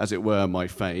exploit, as it were, my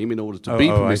fame in order to be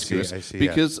promiscuous. I see,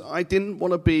 because I didn't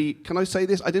want to be. Can I say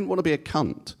this? I didn't want to be a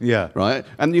cunt. Yeah. Right.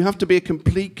 And you have to be a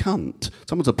complete cunt.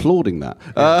 Someone's applauding that.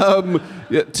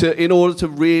 In order to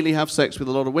really have sex with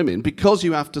a lot of women, because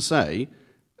you have to say,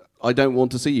 I don't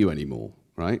want to see you anymore,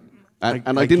 right?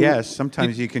 And I didn't. Guess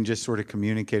sometimes you can just sort of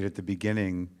communicate at the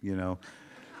beginning, you know.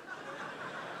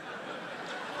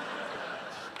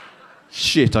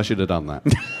 Shit, I should have done that.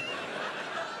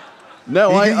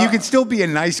 No, you can still be a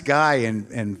nice guy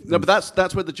and no, but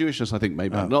that's where the Jewishness, I think,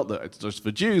 maybe not that it's just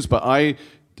for Jews, but I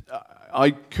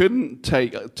couldn't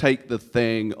take the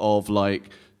thing of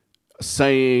like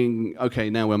saying,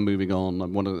 okay, now we're moving on. I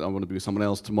want to be with someone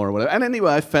else tomorrow, whatever. And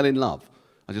anyway, I fell in love.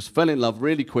 I just fell in love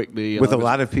really quickly. With a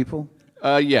lot of people?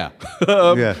 Yeah.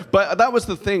 Yeah. But that was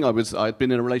the thing. I'd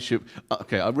been in a relationship.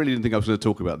 Okay, I really didn't think I was going to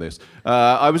talk about this.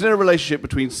 I was in a relationship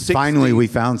between 16... Finally, we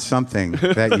found something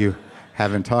that you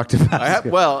haven't talked about.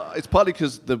 Well, it's partly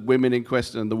because the women in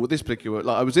question, and this particular...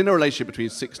 Like, I was in a relationship between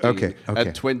 16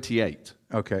 and 28.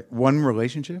 Okay. One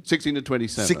relationship? 16 to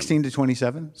 27. 16 to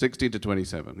 27? 16 to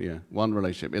 27, yeah. One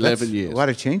relationship. 11 years. A lot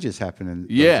of changes happened in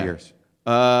those years.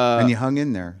 And you hung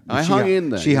in there. I hung in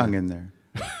there. She hung in there.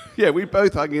 Yeah, we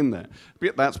both hung in there.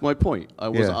 But that's my point. I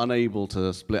was unable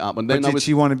to split up. And then did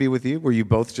she want to be with you? Were you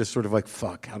both just sort of like,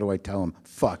 fuck, how do I tell him?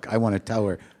 Fuck, I want to tell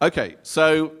her. Okay,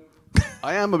 so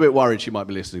I am a bit worried she might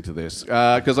be listening to this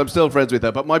because I'm still friends with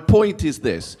her. But my point is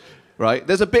this, right?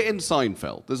 There's a bit in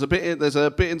Seinfeld. There's a bit in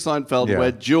Seinfeld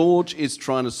where George is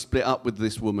trying to split up with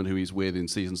this woman who he's with in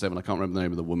season 7. I can't remember the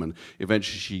name of the woman.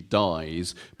 Eventually she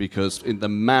dies because in the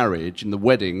marriage, in the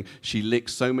wedding, she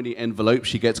licks so many envelopes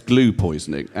she gets glue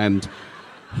poisoning. And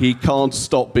he can't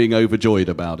stop being overjoyed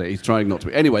about it. He's trying not to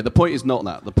be. Anyway, the point is not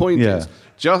that. The point is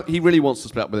he really wants to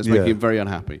split up with us, making him very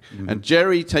unhappy. Mm-hmm. And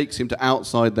Jerry takes him to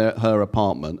outside her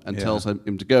apartment and tells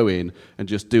him to go in and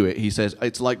just do it. He says,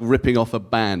 it's like ripping off a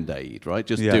Band-Aid, right?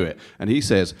 Just do it. And he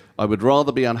says, I would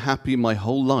rather be unhappy my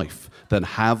whole life than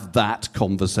have that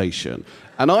conversation.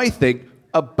 And I think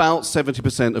about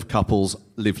 70% of couples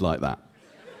live like that.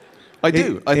 I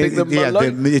do. I think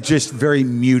it's just very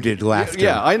muted laughter.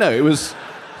 Yeah, I know. It was...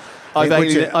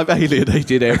 I've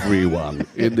alienated everyone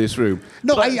in this room.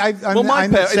 No, but,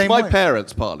 it's my way.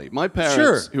 Parents partly. My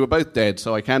parents, who are both dead,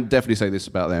 so I can definitely say this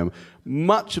about them.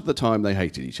 Much of the time they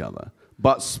hated each other,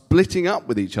 but splitting up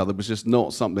with each other was just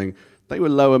not something. They were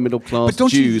lower middle class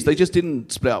Jews. They just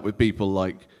didn't split up with people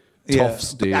like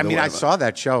Tofts did. I mean, I saw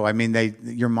that show. I mean,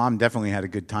 your mom definitely had a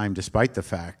good time, despite the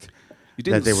fact. You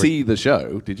didn't see the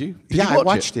show, did you? I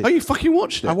watched it. Oh, you fucking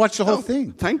watched it? I watched the whole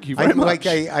thing. Thank you very much.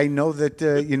 I know that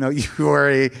you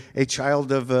are a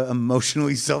child of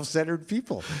emotionally self-centered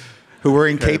people who were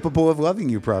incapable of loving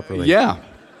you properly. Yeah.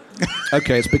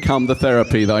 Okay, it's become the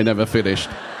therapy that I never finished.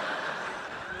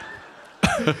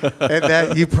 and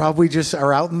that you probably just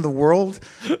are out in the world,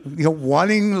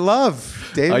 wanting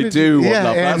love, David. I do want Yeah,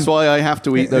 love. That's why I have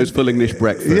to eat those full English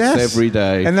breakfasts Yes. every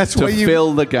day, and that's to why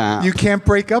fill the gap. You can't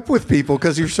break up with people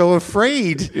because you're so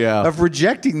afraid Yeah. of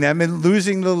rejecting them and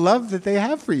losing the love that they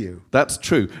have for you. That's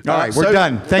true. All right, we're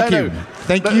done. Thank you.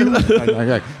 Thank you.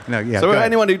 Okay. No, yeah. So go ahead.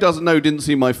 anyone who doesn't know, didn't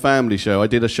see my family show, I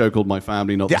did a show called My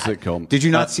Family, Not Yeah. the Sitcom. Did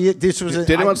you not see it? This was.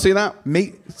 Did anyone see that?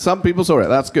 Me. Some people saw it.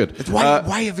 That's good.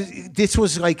 Why this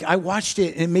was like, I watched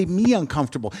it and it made me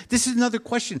uncomfortable. This is another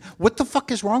question. What the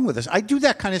fuck is wrong with us? I do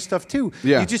that kind of stuff too.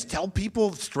 Yeah. You just tell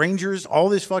people, strangers, all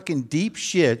this fucking deep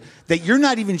shit that you're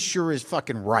not even sure is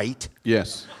fucking right.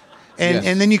 Yes. And Yes.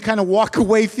 and then you kind of walk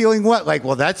away feeling what? Like,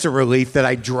 well, that's a relief that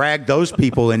I dragged those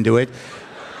people into it.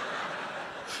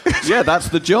 Yeah, that's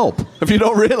the job. Have you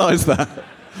not realised that?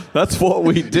 That's what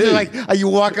we do. You're like, you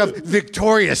walk up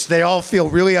victorious. They all feel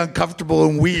really uncomfortable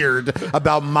and weird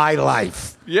about my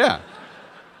life. Yeah.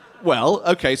 Well,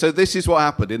 okay, so this is what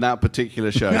happened in that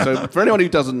particular show. So for anyone who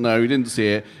doesn't know, who didn't see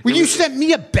it... Well, you sent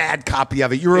me a bad copy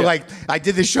of it. You were like, I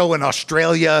did the show in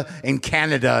Australia and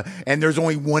Canada, and there's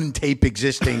only one tape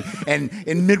existing. and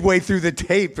midway through the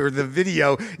tape or the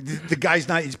video, the guy's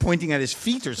he's pointing at his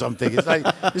feet or something.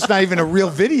 It's not even a real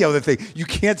video. The thing, you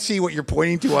can't see what you're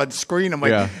pointing to on screen. I'm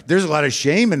like, there's a lot of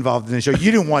shame involved in the show.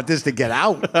 You didn't want this to get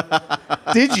out,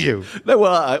 did you?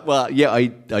 No, yeah, I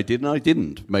did and I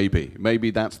didn't.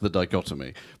 Maybe that's the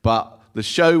dichotomy. But the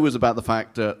show was about the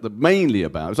fact that mainly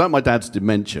about, it was like my dad's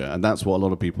dementia, and that's what a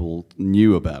lot of people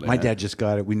knew about it. My dad just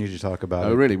got it. We need to talk about it.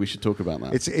 Oh, really? We should talk about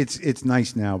that. It's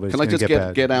nice now, but Can it's I just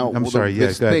bad. get out I'm sorry.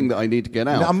 this thing that I need to get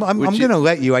out? I'm going to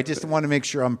let you. I just want to make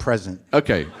sure I'm present.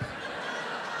 Okay.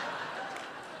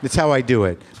 That's how I do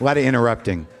it. A lot of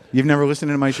interrupting. You've never listened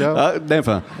to my show?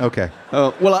 Never. Okay.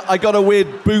 Well, I got a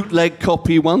weird bootleg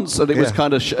copy once, and it was Yeah.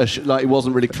 kind of like it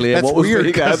wasn't really clear That's what was weird,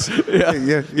 being 'cause-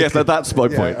 yeah. Yes, that's my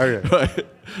point. okay.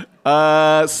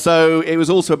 Right. So it was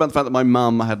also about the fact that my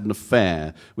mum had an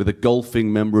affair with a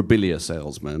golfing memorabilia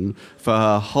salesman for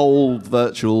her whole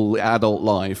virtual adult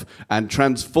life and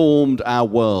transformed our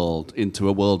world into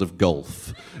a world of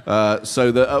golf.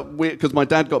 So that because my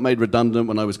dad got made redundant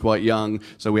when I was quite young,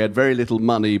 so we had very little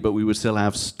money, but we would still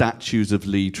have statues of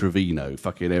Lee Trevino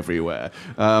fucking everywhere.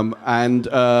 And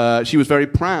she was very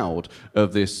proud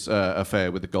of this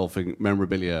affair with the golfing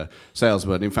memorabilia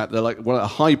salesman. In fact, they're like a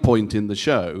high point in the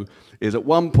show is at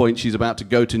one point she's about to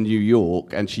go to New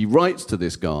York and she writes to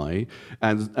this guy,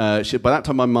 and by that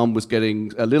time my mum was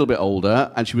getting a little bit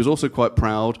older, and she was also quite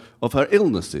proud of her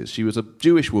illnesses. She was a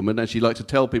Jewish woman and she liked to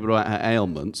tell people about her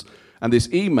ailments, and this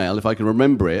email, if I can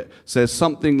remember it, says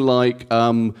something like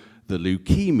the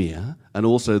leukemia and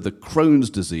also the Crohn's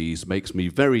disease makes me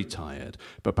very tired,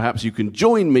 but perhaps you can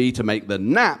join me to make the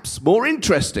naps more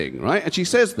interesting, right? And she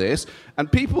says this, and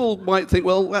people might think,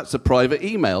 well, that's a private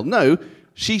email. No,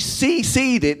 she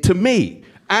CC'd it to me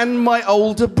and my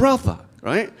older brother,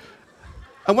 right?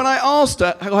 And when I asked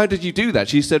her, how did you do that?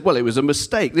 She said, well, it was a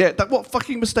mistake. Yeah, what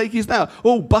fucking mistake is that?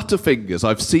 Oh, Butterfingers,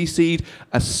 I've CC'd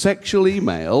a sexual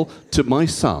email to my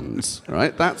sons,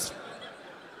 right?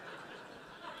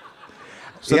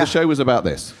 So the show was about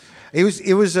this. It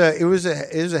was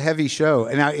a heavy show,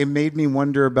 and it made me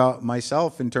wonder about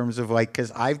myself in terms of like,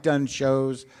 because I've done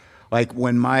shows like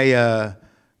when my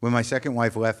second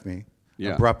wife left me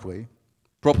abruptly.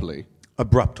 Properly.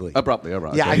 Abruptly, all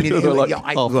right. Yeah,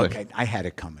 okay. I had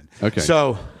it coming. Okay.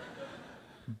 So,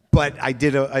 but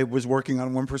I was working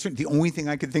on one person. The only thing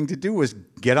I could think to do was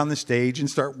get on the stage and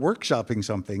start workshopping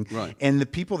something. Right. And the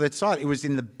people that saw it was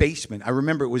in the basement. I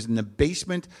remember it was in the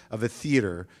basement of a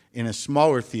theater, in a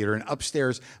smaller theater, and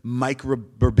upstairs Mike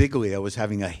Birbiglia was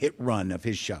having a hit run of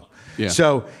his show. Yeah.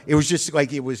 So it was just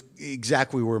like, it was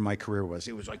exactly where my career was.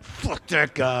 It was like, fuck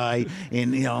that guy,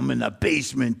 and I'm in the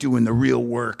basement doing the real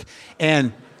work.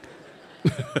 And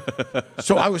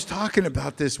so I was talking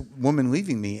about this woman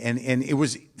leaving me, and it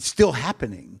was still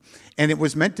happening. And it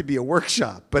was meant to be a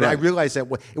workshop. But I realized that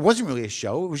it wasn't really a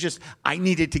show. It was just I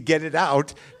needed to get it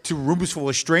out to rooms full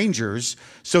of strangers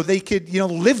so they could,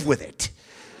 live with it.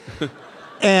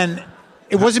 And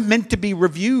it wasn't meant to be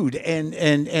reviewed.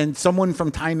 And someone from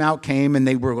Time Out came, and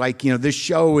they were like, this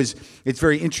show it's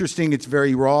very interesting. It's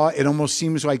very raw. It almost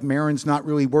seems like Maron's not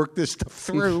really worked this stuff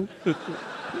through.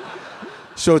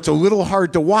 So it's a little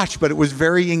hard to watch, but it was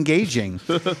very engaging.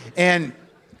 And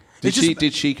did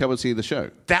she come and see the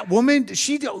show? That woman,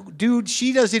 she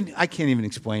doesn't, I can't even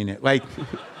explain it. Like,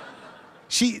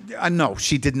 no,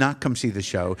 she did not come see the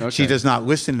show. Okay. She does not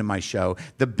listen to my show.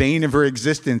 The bane of her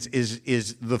existence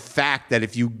is the fact that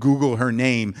if you Google her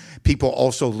name, people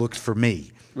also looked for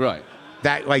me. Right.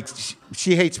 That, like,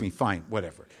 she hates me. Fine,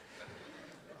 whatever.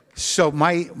 So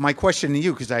my question to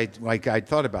you, because I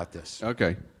thought about this,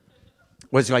 Okay.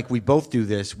 was like we both do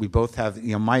this. We both have,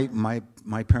 you know,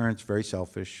 my parents very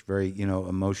selfish, very, you know,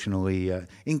 emotionally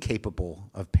incapable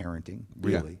of parenting,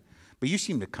 really. Yeah. But you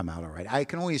seem to come out all right. I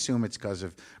can only assume it's because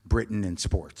of Britain and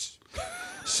sports.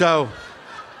 So,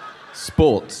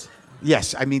 Sports.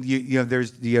 yes, I mean, you know,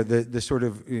 there's the sort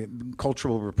of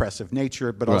cultural repressive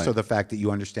nature, but also Right. the fact that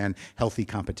you understand healthy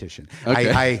competition.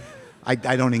 Okay. I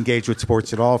don't engage with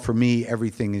sports at all. For me,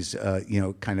 everything is, you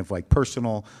know, kind of like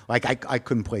personal. Like I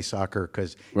couldn't play soccer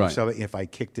because Right. if I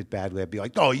kicked it badly, I'd be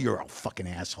like, "Oh, you're all fucking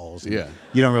assholes. And Yeah.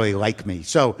 you don't really like me."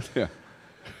 So, Yeah.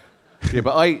 Yeah,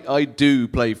 but I do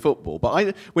play football.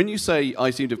 But when you say I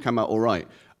seem to have come out all right,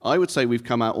 I would say we've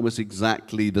come out almost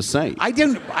exactly the same. I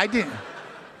did not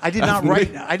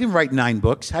write. I didn't write 9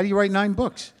 books. How do you write 9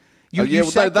 books? You, yeah, you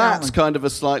well, sat that's down kind of a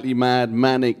slightly mad,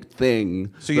 manic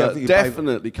thing. So you that have- you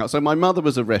definitely counts. So my mother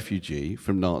was a refugee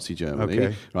from Nazi Germany.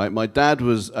 Okay. Right. My dad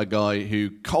was a guy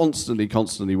who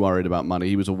constantly worried about money.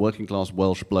 He was a working class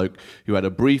Welsh bloke who had a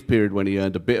brief period when he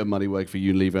earned a bit of money working for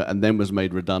Unilever and then was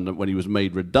made redundant. When he was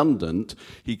made redundant,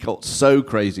 he got so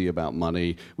crazy about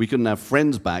money we couldn't have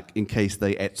friends back in case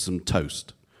they ate some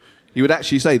toast. He would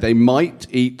actually say they might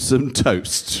eat some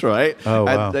toast, right? Oh,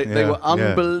 and wow. they Yeah, were yeah.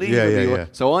 unbelievably. Yeah.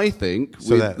 So I think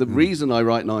So the reason I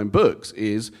write 9 books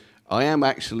is I am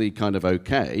actually kind of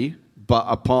okay, but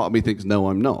a part of me thinks, no,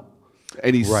 I'm not.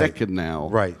 Any Right. second now,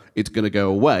 Right. it's going to go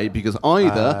away because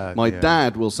either my yeah.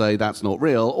 dad will say that's not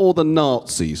real or the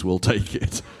Nazis will take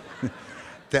it.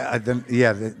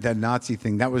 The Nazi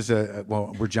thing, that was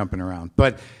well, we're jumping around.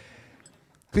 But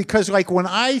because like when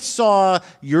I saw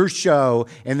your show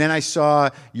and then I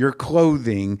saw your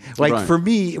clothing, like Right. for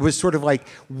me, it was sort of like,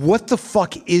 what the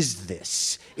fuck is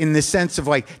this? In the sense of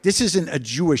like, this isn't a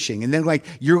Jewish thing. And then like,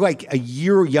 you're like a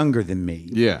year younger than me.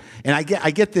 Yeah. And I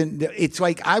get it's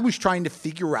like, I was trying to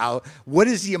figure out what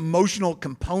is the emotional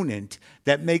component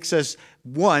that makes us,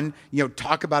 one, you know,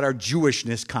 talk about our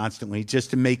Jewishness constantly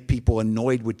just to make people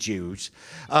annoyed with Jews.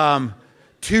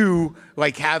 2,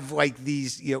 like have like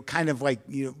these, you know, kind of like,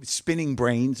 you know, spinning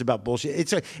brains about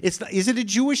bullshit. Is it a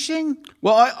Jewish thing?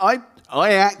 Well,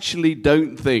 I actually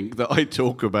don't think that I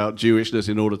talk about Jewishness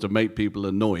in order to make people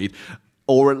annoyed.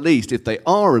 Or at least, if they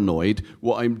are annoyed,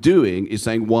 what I'm doing is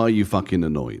saying, why are you fucking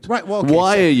annoyed? Right, well, okay,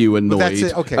 why so- are you well, annoyed that's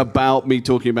it, okay. about me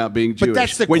talking about being Jewish? But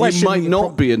that's the when question you might you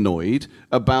not be annoyed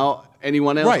about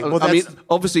anyone else. Right, well, I mean, that's-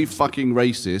 obviously, fucking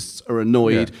racists are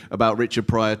annoyed about Richard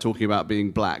Pryor talking about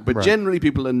being black. But Right. generally,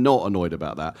 people are not annoyed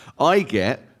about that. I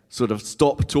get sort of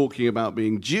stop talking about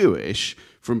being Jewish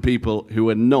from people who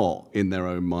are not, in their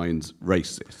own minds,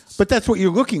 racists. But that's what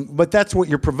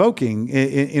you're provoking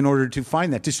in order to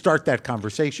find that, to start that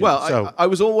conversation. Well, so, I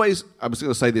was going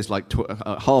to say this like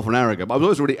half an hour ago, but I was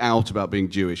always really out about being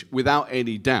Jewish, without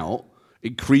any doubt.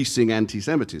 Increasing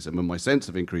anti-Semitism and my sense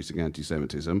of increasing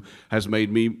anti-Semitism has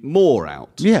made me more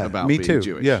out about me being too.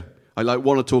 Jewish. Yeah. I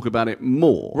want to talk about it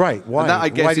more. right. Why? And that, I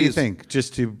guess, Why do you is- think?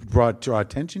 Just to draw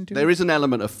attention to There it? is an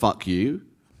element of fuck you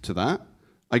to that,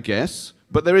 I guess,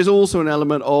 but there is also an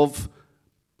element of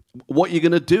what you're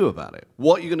going to do about it.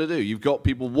 What you're going to do. You've got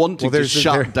people wanting to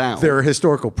shut down. There are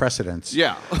historical precedents.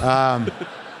 Yeah.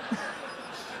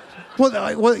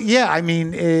 Well, yeah. I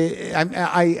mean,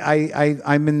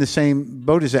 I'm in the same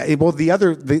boat as that. Well,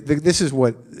 this is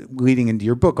what leading into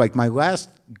your book. Like my last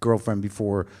girlfriend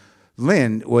before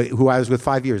Lynn, who I was with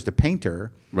 5 years, the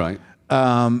painter. Right.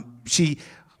 She,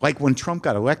 like when Trump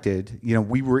got elected, you know,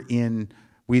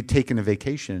 we had taken a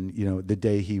vacation, you know, the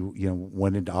day he, you know,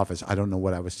 went into office. I don't know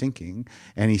what I was thinking.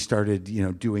 And he started, you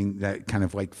know, doing that kind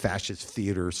of like fascist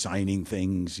theater signing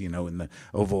things, you know, in the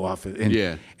Oval Office. And,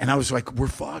 Yeah. and I was like, we're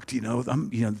fucked, you know,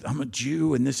 I'm a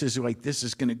Jew and this is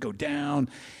going to go down.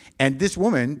 And this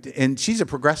woman, and she's a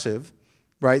progressive,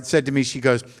 right, said to me, she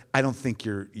goes, I don't think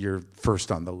you're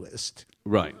first on the list.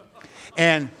 Right.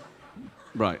 And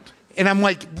I'm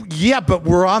like, yeah, but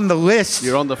we're on the list.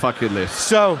 You're on the fucking list.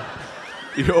 So...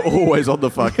 You're always on the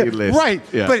fucking list. Right.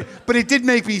 Yeah. But it did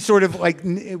make me sort of like,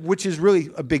 which is really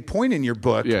a big point in your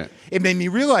book. Yeah. It made me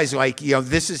realize, like, you know,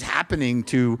 this is happening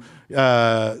to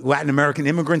Latin American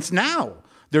immigrants now.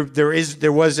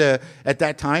 There was at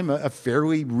that time a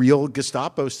fairly real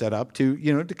Gestapo set up to,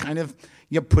 you know, to kind of,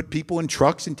 you know, put people in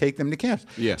trucks and take them to camps.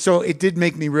 Yeah. So it did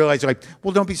make me realize, like,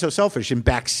 well, don't be so selfish and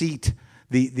backseat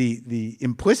the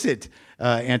implicit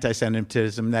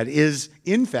anti-Semitism that is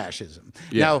in fascism.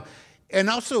 Yeah. Now. And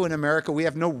also in America, we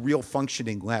have no real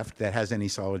functioning left that has any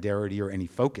solidarity or any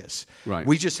focus. Right.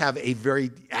 We just have a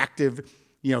very active,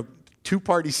 you know,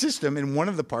 2-party system, and one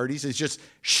of the parties is just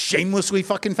shamelessly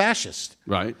fucking fascist.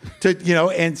 Right. You know,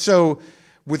 and so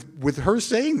with her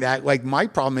saying that, like my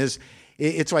problem is,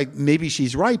 it's like maybe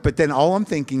she's right, but then all I'm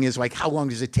thinking is like, how long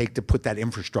does it take to put that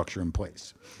infrastructure in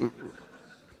place?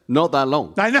 Not that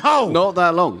long. I know. Not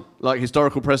that long. Like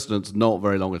historical precedents, not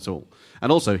very long at all.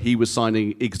 And also, he was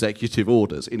signing executive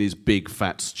orders in his big,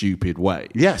 fat, stupid way.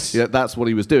 Yes. Yeah, that's what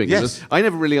he was doing. Yes. I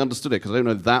never really understood it because I don't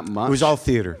know that much. It was all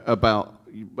theater. About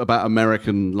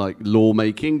American like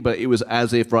lawmaking, but it was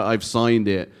as if I've signed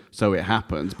it, so it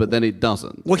happens, but then it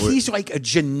doesn't. Well, he's like a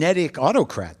genetic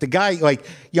autocrat. The guy, like,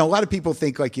 a lot of people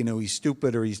think like, he's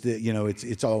stupid or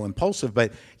it's all impulsive,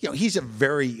 but he's a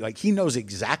very, like, he knows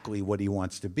exactly what he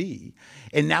wants to be.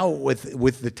 And now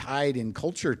with the tide and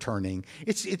culture turning,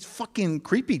 it's fucking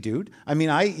creepy, dude. I mean,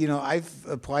 I've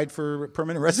applied for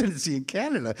permanent residency in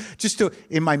Canada just to,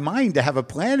 in my mind, to have a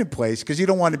plan in place because you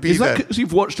don't want to be. Is that because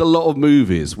you've watched a lot of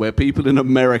movies where people in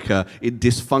America, in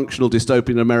dysfunctional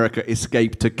dystopian America,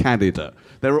 escape to Canada?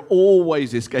 They're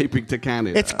always escaping to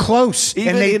Canada. It's close,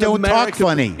 and they don't talk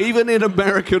funny. Even in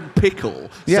American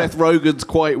Pickle, Seth Rogen's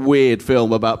quite weird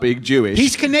film about being Jewish.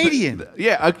 He's Canadian.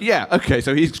 Yeah, okay,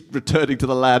 so he's returning to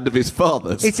the land of his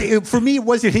fathers. For me, it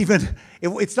wasn't even...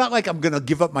 It's not like I'm going to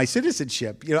give up my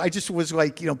citizenship. I just was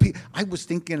like, I was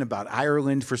thinking about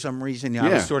Ireland for some reason.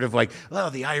 I was sort of like,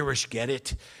 oh, the Irish get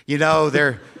it.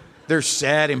 They're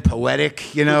sad and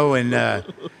poetic, and...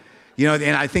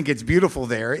 and I think it's beautiful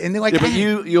there. And they're like, but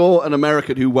you're an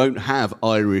American who won't have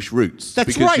Irish roots. That's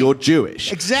because right. You're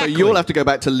Jewish. Exactly. So you'll have to go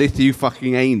back to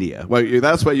Lithuania, won't you?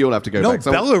 That's where you'll have to go back.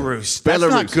 No, Belarus. That's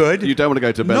not good. You don't want to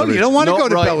go to Belarus. No, you don't want to go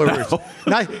to right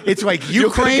Belarus. It's like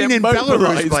Ukraine and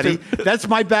Belarus, buddy. That's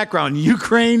my background.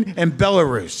 Ukraine and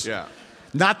Belarus. Yeah.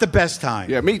 Not the best time.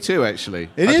 Yeah, me too, actually.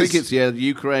 I think it's,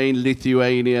 Ukraine,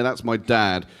 Lithuania. That's my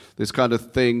dad. This kind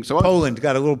of thing. So Poland,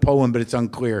 got a little Poland, but it's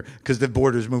unclear because the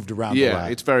borders moved around a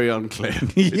lot. It's very unclear.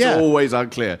 It's always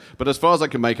unclear. But as far as I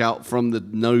can make out from the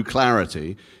no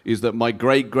clarity, is that my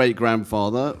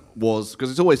great-great-grandfather was, because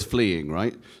it's always fleeing,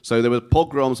 right? So there were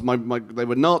pogroms, they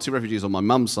were Nazi refugees on my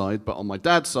mum's side, but on my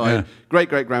dad's side,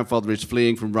 great-great-grandfather is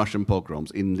fleeing from Russian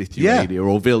pogroms in Lithuania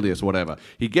or Vilnius or whatever.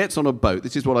 He gets on a boat,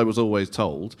 this is what I was always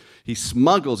told, he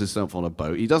smuggles himself on a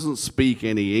boat, he doesn't speak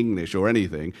any English or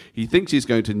anything, he thinks he's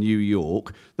going to New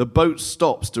York, the boat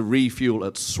stops to refuel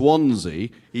at Swansea,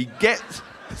 he gets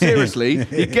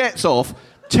off,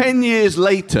 10 years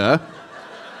later...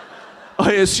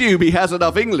 I assume he has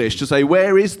enough English to say,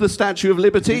 where is the Statue of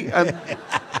Liberty? And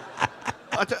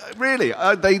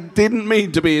they didn't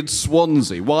mean to be in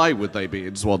Swansea. Why would they be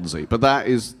in Swansea? But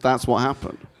that's what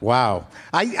happened. Wow.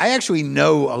 I actually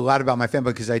know a lot about my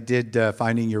family because I did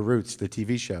Finding Your Roots, the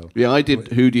TV show. Yeah, I did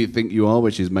Who Do You Think You Are,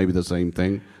 which is maybe the same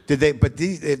thing. Did they? But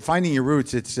Finding Your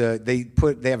Roots, it's they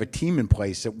have a team in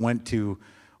place that went to,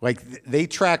 like, they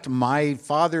tracked my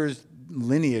father's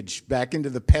lineage back into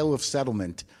the Pale of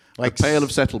Settlement. Like the Pale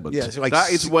of Settlement. Yes,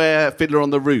 that is where Fiddler on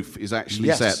the Roof is actually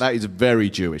set. That is very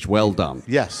Jewish. Well done.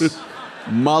 Yes.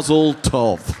 Mazel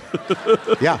tov.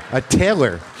 Yeah, a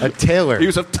tailor. He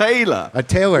was a tailor. A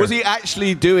tailor. Was he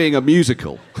actually doing a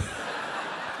musical?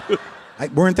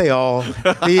 Weren't they all?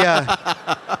 But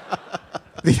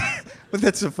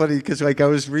that's so funny because, like, I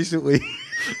was recently...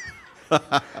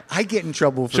 I get in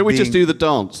trouble for Shall we just do the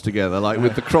dance together, like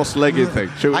with the cross-legged thing?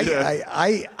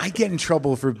 I get in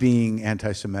trouble for being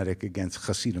anti-Semitic against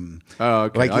Hasidim. Oh,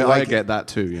 okay. I get that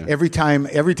too, yeah. Every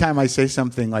time I say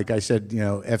something, like I said,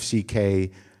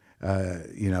 FCK,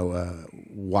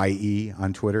 YE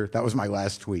on Twitter. That was my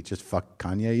last tweet. Just fuck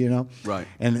Kanye, Right.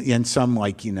 And some,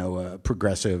 like,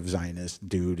 progressive Zionist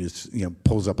dude is,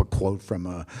 pulls up a quote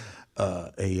from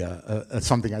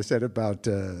something I said about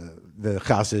the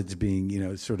Chassids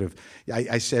being, sort of.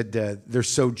 I said they're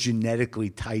so genetically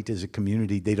tight as a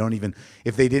community. They don't even,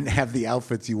 if they didn't have the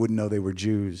outfits, you wouldn't know they were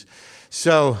Jews.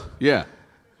 So yeah.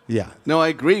 No, I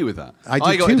agree with that.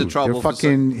 I got into trouble.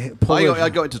 I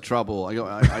got into trouble.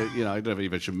 I never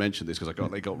even should mention this because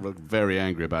they got very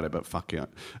angry about it. But fuck it.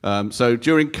 So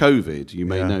during COVID, you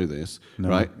may know this,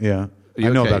 right? Yeah. I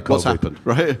know about COVID. What's happened,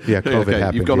 right? Yeah, COVID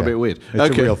happened. You've got a bit weird.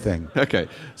 It's a real thing. Okay.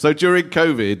 So during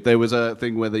COVID, there was a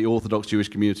thing where the Orthodox Jewish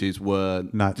communities were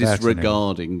not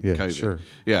disregarding vaccinated. COVID. Sure.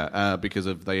 Yeah, because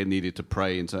they needed to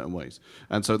pray in certain ways.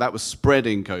 And so that was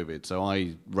spreading COVID. So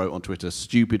I wrote on Twitter,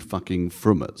 stupid fucking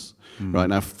frummers. Right?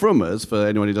 Now, frummers, for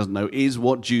anyone who doesn't know, is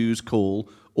what Jews call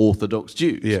Orthodox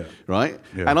Jews. Yeah. Right?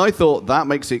 Yeah. And I thought that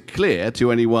makes it clear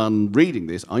to anyone reading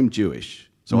this, I'm Jewish.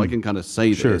 So I can kind of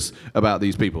say this about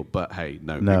these people, but hey,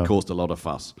 no, it caused a lot of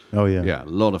fuss. Oh, yeah. Yeah, a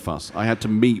lot of fuss. I had to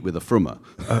meet with a frummer.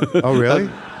 Oh, really?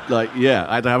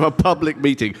 I had to have a public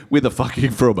meeting with a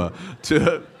fucking frummer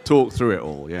to talk through it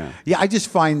all, yeah. Yeah, I just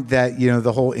find that,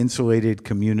 the whole insulated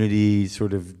community,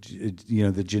 sort of,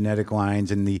 the genetic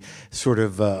lines and the sort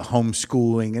of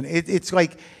homeschooling, and it's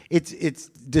like, it's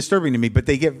disturbing to me, but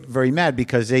they get very mad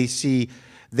because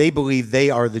they believe they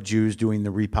are the Jews doing the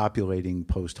repopulating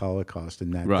post-Holocaust,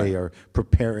 and that they are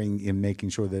preparing and making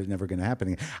sure that it's never going to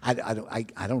happen again.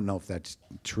 I don't know if that's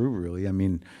true, really. I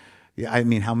mean,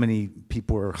 how many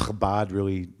people are Chabad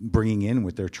really bringing in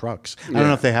with their trucks? I don't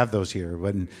know if they have those here,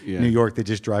 but in New York, they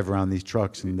just drive around these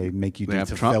trucks and they make you do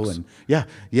tefillin. Yeah,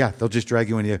 they'll just drag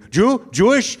you in here.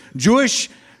 Jewish,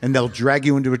 and they'll drag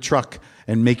you into a truck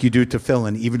and make you do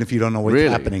tefillin, even if you don't know what's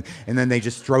happening. And then they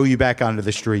just throw you back onto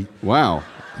the street. Wow.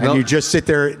 And you just sit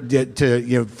there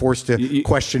forced to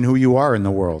question who you are in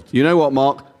the world. You know what,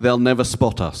 Mark? They'll never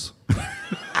spot us.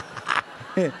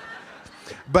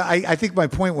 But I think my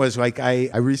point was, like,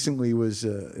 I recently was,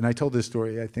 and I told this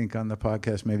story, I think, on the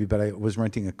podcast maybe, but I was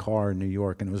renting a car in New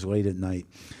York, and it was late at night.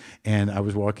 And I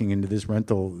was walking into this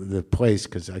the place,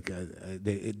 because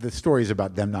the story is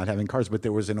about them not having cars, but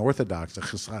there was an Orthodox, a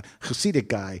Hasidic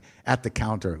guy at the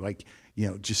counter, like,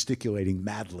 gesticulating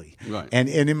madly. Right. And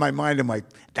in my mind, I'm like,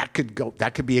 that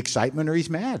could be excitement, or he's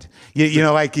mad.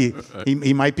 Like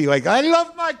he might be like, I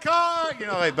love my car,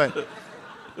 but.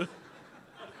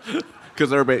 Because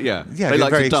they're a bit, they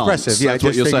like very to dance. expressive. That's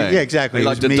what you're saying. Yeah, exactly. They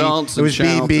like to dance and shout.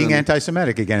 It was being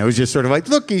anti-Semitic again. It was just sort of like,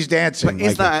 look, he's dancing. But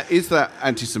is that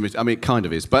anti-Semitic? I mean, it kind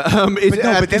of is. But is it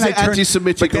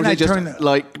anti-Semitic, or is it just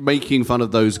like making fun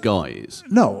of those guys?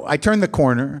 No, I turned the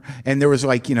corner, and there was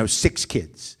 6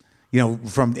 kids,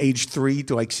 from age 3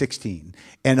 to 16,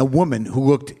 and a woman who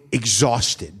looked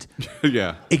exhausted.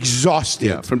 Exhausted.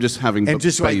 Yeah, from just having and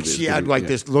just babies. She had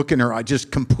this look in her eye,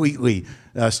 just completely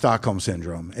Stockholm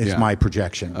syndrome is my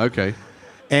projection. Okay.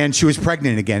 And she was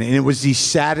pregnant again, and it was the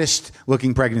saddest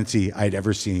looking pregnancy I'd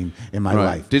ever seen in my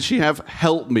life. Did she have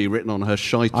 "Help Me" written on her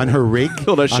shite? On her rig?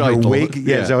 On her wig?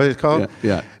 Yeah, is that what it's called?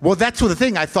 Yeah. Well, that's the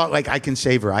thing. I thought, I can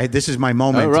save her. This is my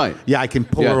moment. Oh, right. Yeah, I can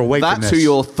pull her away from this. That's who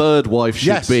your third wife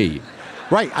should be.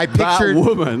 Right, I pictured that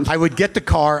woman. I would get the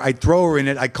car, I'd throw her in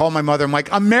it, I'd call my mother, I'm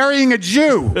like, I'm marrying a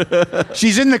Jew.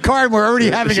 She's in the car and we're already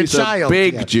having a child.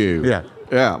 She's a big Jew. Yeah.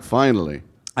 Yeah, finally.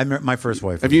 My first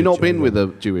wife. Have you not been with a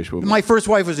Jewish woman? My first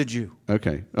wife was a Jew.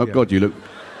 Okay. Oh, God, you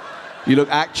look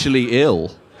actually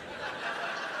ill.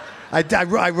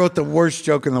 I wrote the worst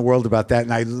joke in the world about that,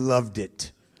 and I loved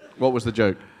it. What was the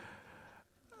joke?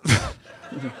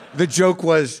 The joke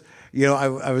was,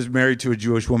 I was married to a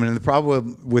Jewish woman, and the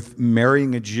problem with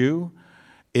marrying a Jew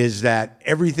is that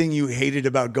everything you hated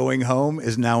about going home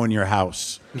is now in your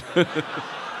house.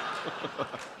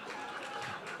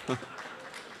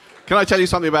 Can I tell you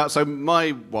something about... So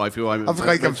my wife, who I'm... I feel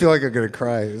like I'm going to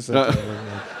cry.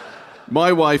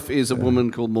 My wife is a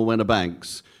woman called Morwenna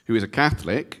Banks, who is a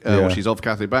Catholic. She's of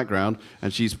Catholic background,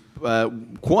 and she's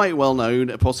quite well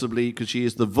known, possibly because she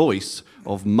is the voice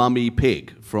of Mummy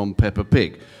Pig from Peppa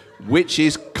Pig, which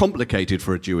is complicated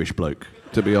for a Jewish bloke,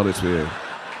 to be honest with you.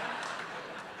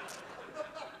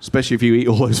 Especially if you eat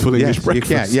all those full English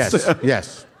breakfasts. You can.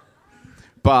 Yes.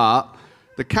 But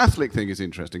the Catholic thing is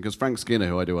interesting, because Frank Skinner,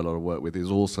 who I do a lot of work with, is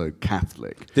also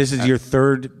Catholic. This is your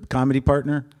third comedy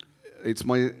partner? It's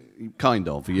my... Kind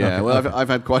of, yeah. Okay, well, I've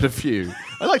had quite a few.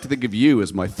 I like to think of you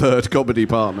as my third comedy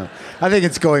partner. I think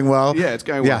it's going well. Yeah, it's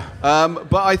going well. Yeah.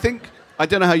 But I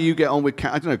don't know how you get on with,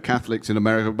 I don't know, Catholics in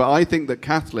America, but I think that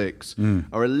Catholics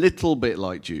are a little bit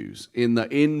like Jews, in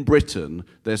that in Britain,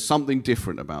 there's something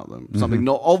different about them. Mm-hmm. Something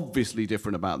not obviously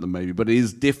different about them, maybe, but it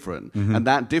is different. Mm-hmm. And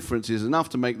that difference is enough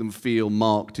to make them feel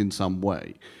marked in some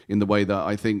way, in the way that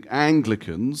I think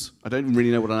Anglicans, I don't even really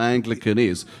know what an Anglican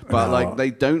is, but they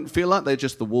don't feel like they're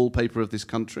just the wallpaper of this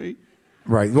country.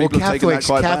 Right. Well,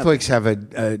 Catholics have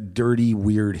a dirty,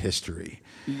 weird history.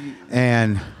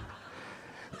 And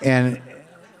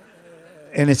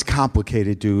it's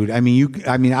complicated, dude. I've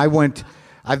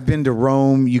been to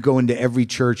Rome. You go into every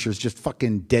church, there's just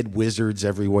fucking dead wizards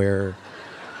everywhere.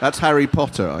 That's Harry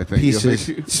Potter, I think.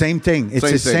 Pieces. Same thing. It's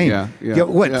the same.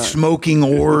 Yeah. Smoking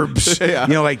orbs.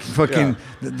 Fucking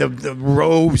the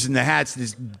robes and the hats,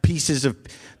 these pieces of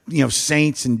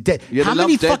saints and dead. Yeah, how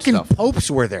many fucking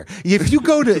popes were there? If you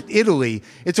go to Italy,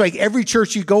 it's like every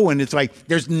church you go in, it's like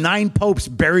there's 9 popes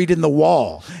buried in the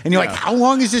wall. And you're like, how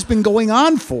long has this been going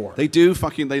on for? They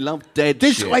love dead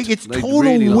shit. It's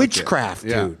total witchcraft,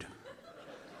 dude.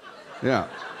 Yeah.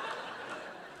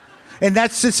 And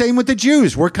that's the same with the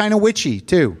Jews. We're kind of witchy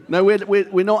too. No,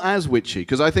 we're not as witchy,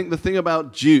 because I think the thing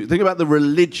about think about the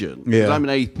religion. Because I'm an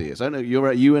atheist. I don't know.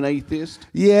 Are you an atheist?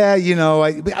 Yeah, you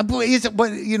know,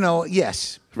 but you know,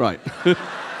 yes. Right.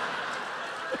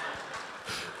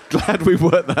 Glad we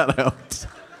worked that out.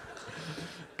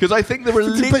 Because I think the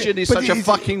religion is such a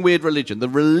fucking weird religion. The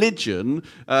religion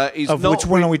is of not... Which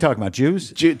one are we talking about?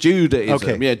 Jews? Judaism.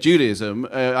 Okay. Yeah, Judaism.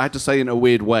 I had to say in a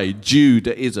weird way,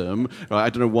 Judaism. Right,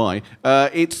 I don't know why.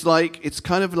 It's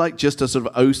kind of like just a sort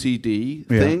of OCD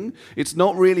thing. It's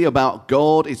not really about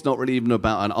God. It's not really even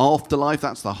about an afterlife.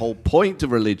 That's the whole point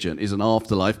of religion, is an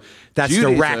afterlife. That's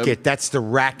Judaism, the racket. That's the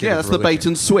racket. Yeah, that's the bait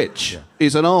and switch.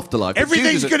 Is an afterlife.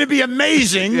 Everything's going to be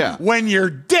amazing when you're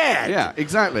dead. Yeah,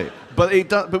 exactly.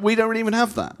 But we don't even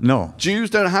have that. No. Jews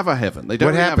don't have a heaven. They don't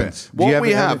What really happens? have it. What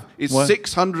we have have is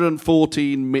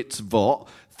 614 mitzvot,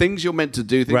 things you're meant to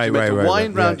do, things you're meant to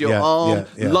wind around your arm,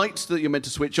 lights that you're meant to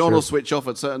switch on or switch off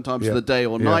at certain times of the day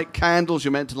or night, candles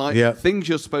you're meant to light, things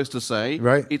you're supposed to say.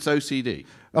 Right. It's OCD.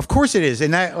 Of course it is.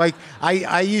 And that, like,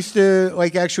 I used to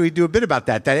actually do a bit about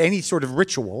that any sort of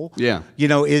ritual, you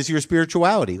know, is your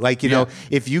spirituality. Like, you know,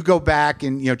 if you go back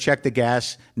and, you know, check the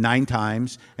gas 9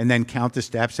 times and then count the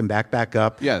steps and back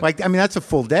up. Like, I mean, that's a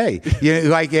full day. You know,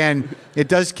 like, and it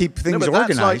does keep things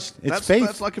organized. It's faith.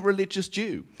 That's like a religious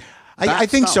Jew. I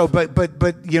think so,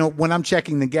 but you know, when I'm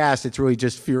checking the gas, it's really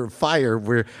just fear of fire.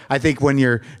 Where I think when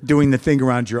you're doing the thing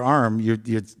around your arm, you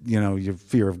know, your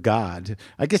fear of God.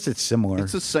 I guess it's similar.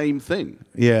 It's the same thing.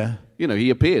 Yeah. You know,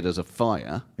 he appeared as a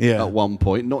fire at one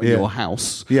point, not in your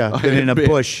house. Yeah, but in a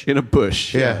bush. In a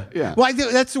bush. Yeah. Well,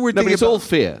 that's the weird thing. But it's all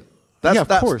fear. That's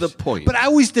the point. But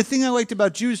the thing I liked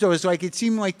about Jews, though, is like it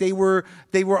seemed like they were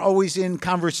always in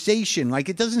conversation. Like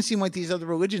it doesn't seem like these other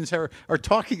religions are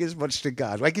talking as much to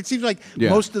God. Like it seems like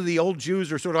most of the old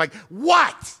Jews are sort of like,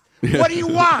 what? What do you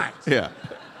want?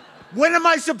 When am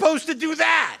I supposed to do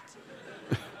that?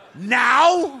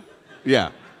 Now? Yeah.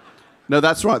 No,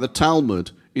 that's right. The Talmud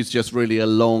is just really a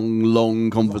long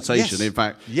conversation. In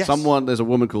fact, there's a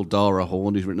woman called Dara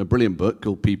Horn who's written a brilliant book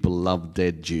called People Love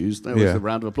Dead Jews. That was a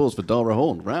round of applause for Dara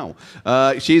Horn. Wow.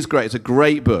 She's great. It's a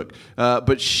great book.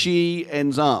 But she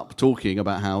ends up talking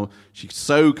about how she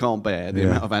so can't bear the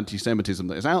amount of anti-Semitism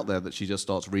that is out there that she just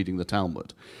starts reading the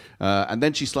Talmud. And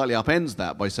then she slightly upends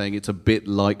that by saying it's a bit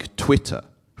like Twitter.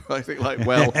 I think,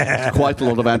 there's quite a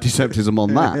lot of anti-Semitism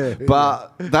on that.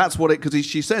 But that's what because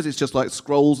she says it's just like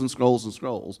scrolls and scrolls and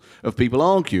scrolls of people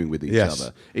arguing with each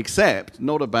other, except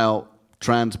not about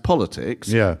trans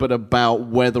politics, but about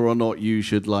whether or not you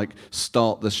should,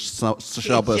 start the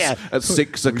Shabbos at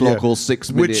 6 o'clock or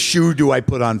 6 minutes. Which shoe do I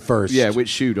put on first? Yeah, which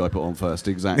shoe do I put on first,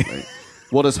 exactly.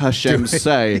 What does Hashem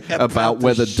say about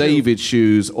whether David's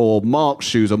shoes or Mark's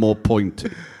shoes are more pointy?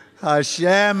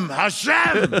 Hashem!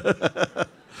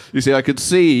 You see, I could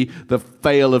see the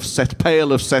pale of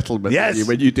settlement in you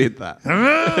when you did that.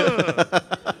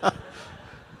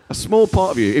 A small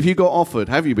part of you, if you got offered,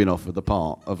 have you been offered the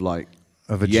part of a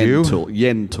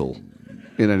Yentl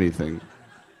in anything?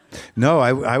 No,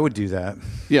 I would do that.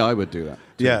 Yeah, I would do that.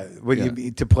 Yeah,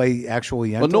 to play actual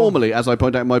Yentl? Well, normally, as I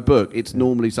point out in my book, it's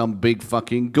normally some big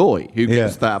fucking goy who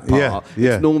gets that part.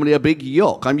 It's normally a big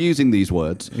yock. I'm using these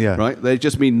words, right? They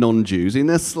just mean non-Jews in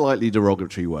a slightly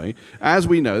derogatory way. As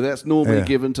we know, that's normally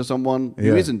given to someone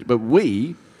who isn't. But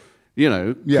we, you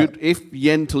know, if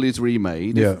Yentl is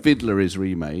remade, if Fiddler is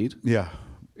remade,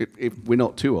 if we're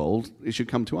not too old, it should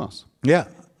come to us. Yeah,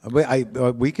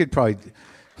 we could probably...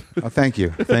 Oh, thank you.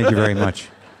 Thank you very much.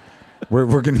 We're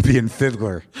going to be in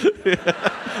Fiddler.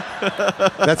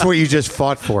 That's what you just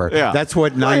fought for. Yeah. That's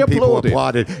what 9 people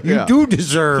applauded. You do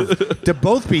deserve to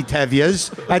both be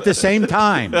Tevias at the same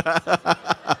time.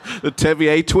 The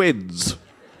Tevier twins.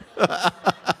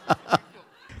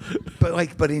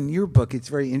 But in your book, it's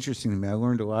very interesting to me. I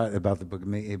learned a lot about the book. It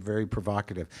made it very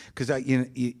provocative because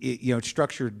it's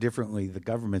structured differently. The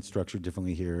government's structured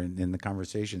differently here, and the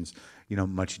conversations,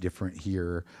 much different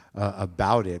here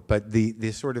about it. But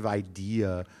the sort of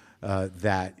idea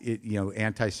that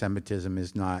anti-Semitism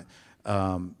is not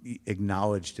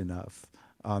acknowledged enough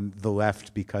on the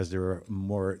left because there are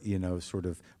more, sort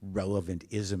of relevant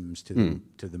isms to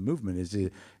the movement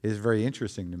is very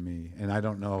interesting to me, and I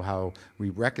don't know how we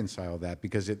reconcile that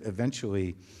because it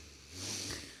eventually.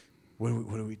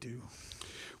 What do we do?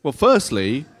 Well,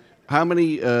 firstly, how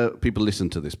many people listen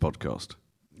to this podcast?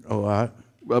 A lot.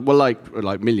 Well,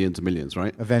 like millions and millions,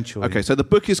 right? Eventually. Okay, so the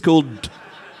book is called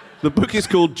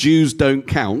Jews Don't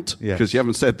Count because you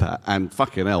haven't said that, and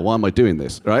fucking hell, why am I doing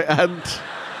this, right?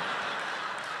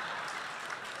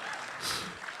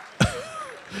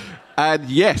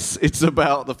 And yes, it's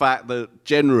about the fact that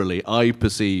generally I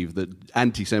perceive that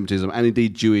anti-Semitism and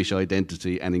indeed Jewish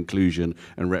identity and inclusion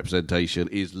and representation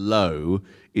is low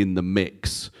in the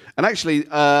mix. And actually, when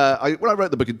I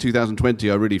wrote the book in 2020,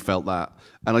 I really felt that.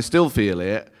 And I still feel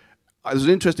it. There was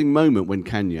an interesting moment when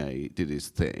Kanye did his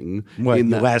thing. What,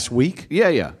 last week?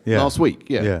 Yeah. Last week,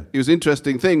 yeah. It was an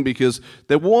interesting thing because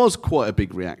there was quite a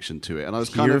big reaction to it. And I was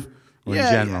kind of... Or in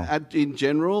general? In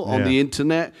general, on the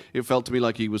internet, it felt to me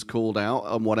like he was called out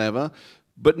and whatever.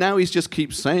 But now he just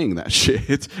keeps saying that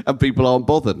shit, and people aren't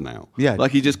bothered now. Yeah.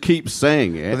 Like he just keeps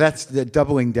saying it. Well, that's the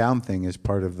doubling down thing is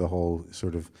part of the whole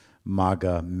sort of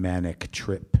MAGA manic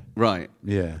trip. Right.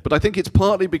 Yeah. But I think it's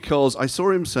partly because I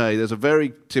saw him say there's a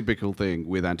very typical thing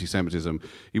with anti-Semitism.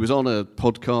 He was on a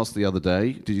podcast the other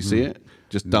day. Did you see it?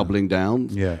 Just doubling down.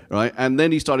 Yeah. Right. And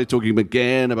then he started talking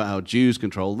again about how Jews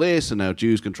control this and how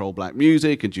Jews control black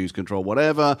music and Jews control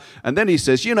whatever. And then he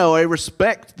says, I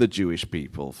respect the Jewish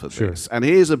people for this. And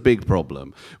here's a big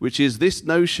problem, which is this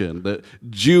notion that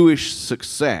Jewish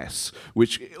success,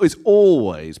 which is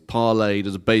always parlayed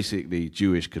as basically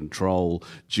Jewish control,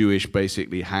 Jewish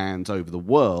basically hands over the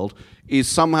world, is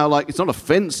somehow like, it's not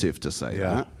offensive to say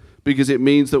that because it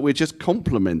means that we're just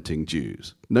complimenting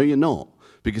Jews. No, you're not.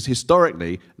 Because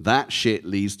historically, that shit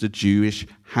leads to Jewish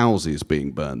houses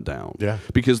being burned down. Yeah.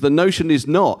 Because the notion is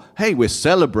not, hey, we're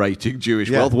celebrating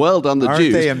Jewish wealth. Well done, the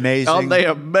Jews. Aren't they amazing? Aren't they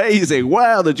amazing?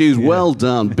 Wow, the Jews, well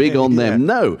done. Big on them.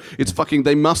 No, it's fucking,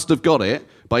 they must have got it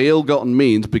by ill-gotten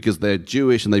means because they're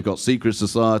Jewish and they've got secret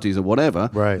societies and whatever.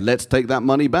 Right. Let's take that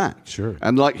money back. Sure.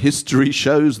 And like history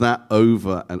shows that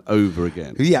over and over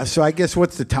again. Yeah, so I guess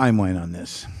what's the timeline on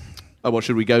this? Oh, well,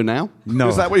 should we go now? No.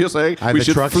 Is that what you're saying? Are We the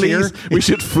should trucks flee. here? We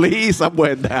should flee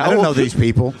somewhere now. I don't know these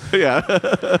people.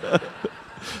 Yeah.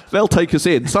 They'll take us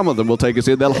in. Some of them will take us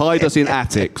in. They'll hide us in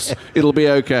attics. It'll be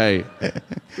okay.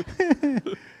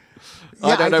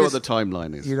 I don't know what the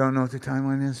timeline is. You don't know what the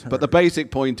timeline is? But the basic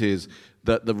point is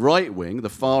that the right wing, the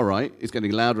far right, is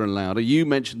getting louder and louder. You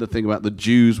mentioned the thing about the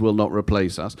Jews will not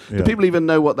replace us. Do people even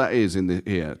know what that is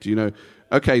here? Do you know?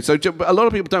 Okay, so a lot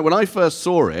of people don't. When I first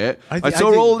saw it, I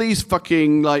saw all these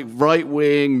fucking like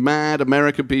right-wing, mad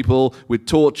American people with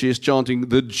torches chanting,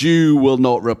 "The Jew will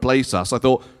not replace us." I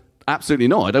thought, absolutely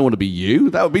not. I don't want to be you.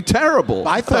 That would be terrible.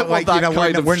 I thought,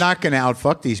 we're not going to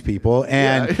outfuck these people.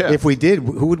 And if we did,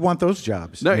 who would want those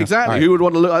jobs? No, exactly. Right. Who would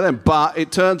want to look like them? But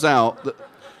it turns out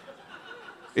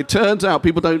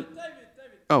people don't... David.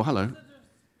 Oh, hello. What's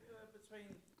the difference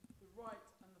between the right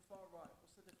and the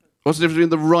What's the difference between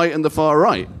the right and the far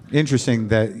right? far right? Interesting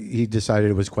that he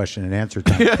decided it was question and answer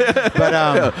time.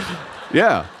 But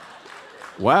yeah.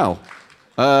 Wow.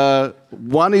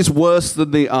 One is worse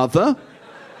than the other.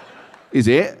 Is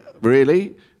it?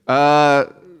 Really?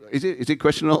 Is it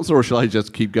question and answer, or shall I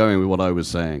just keep going with what I was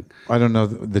saying? I don't know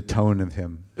the tone of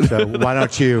him. So why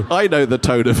don't you? I know the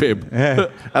tone of him,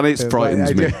 and it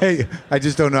frightens me. I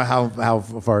just don't know how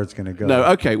far it's going to go. No,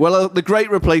 okay. Well, the Great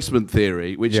Replacement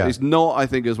theory, which is not, I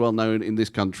think, as well known in this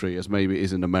country as maybe it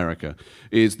is in America,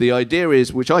 is the idea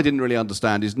is, which I didn't really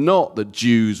understand, is not that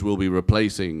Jews will be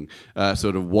replacing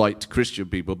sort of white Christian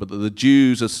people, but that the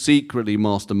Jews are secretly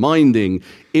masterminding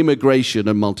immigration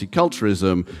and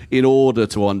multiculturalism in order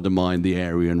to undermine the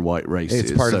Aryan white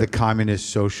races. It's part of the communist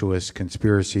socialist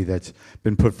conspiracy that's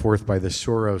been put forth by the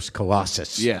Soros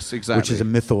Colossus. Yes, exactly. Which is a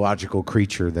mythological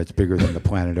creature that's bigger than the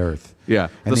planet Earth. Yeah.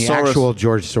 And the actual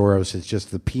George Soros is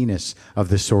just the penis of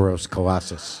the Soros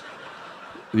Colossus.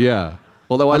 Yeah.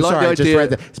 Although I I'm like sorry, the I just idea... read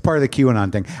that. It's part of the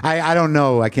QAnon thing. I don't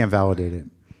know. I can't validate it.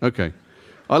 Okay.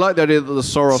 I like the idea that the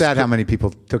Soros... Sad how many people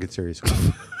took it seriously.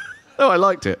 Oh, I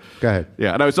liked it. Go ahead.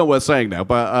 Yeah, no, it's not worth saying now,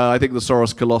 but I think the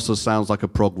Soros Colossus sounds like a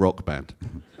prog rock band.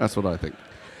 That's what I think.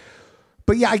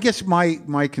 But yeah, I guess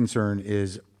my concern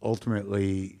is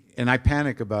ultimately, and I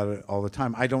panic about it all the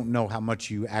time. I don't know how much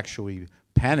you actually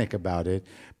panic about it,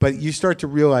 but you start to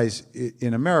realize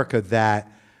in America that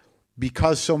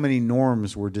because so many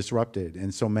norms were disrupted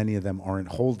and so many of them aren't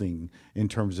holding in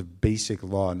terms of basic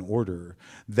law and order,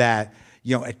 that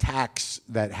attacks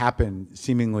that happen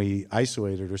seemingly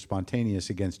isolated or spontaneous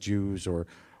against Jews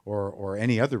or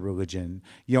any other religion,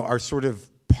 are sort of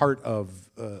part of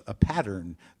a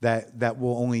pattern that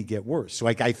will only get worse. So,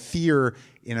 I fear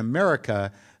in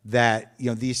America that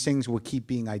these things will keep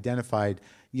being identified,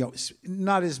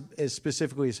 not as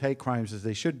specifically as hate crimes as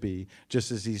they should be,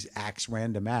 just as these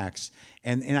random acts.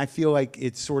 And I feel like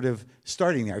it's sort of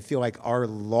starting there. I feel like our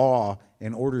law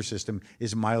and order system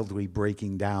is mildly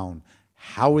breaking down.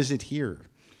 How is it here?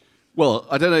 Well,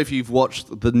 I don't know if you've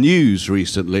watched the news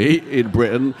recently in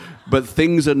Britain, but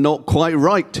things are not quite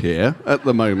right here at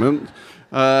the moment.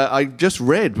 I just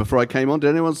read before I came on. Did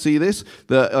anyone see this?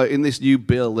 That in this new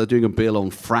bill, they're doing a bill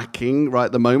on fracking right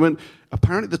at the moment.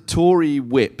 Apparently, the Tory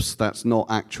whips, that's not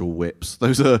actual whips.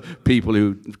 Those are people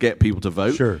who get people to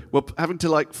vote. Sure. Well, having to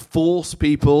like force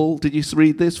people, did you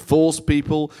read this? Force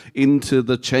people into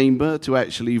the chamber to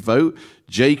actually vote.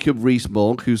 Jacob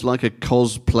Rees-Mogg, who's like a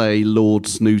cosplay Lord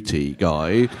Snooty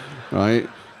guy, right?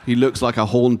 He looks like a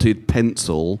haunted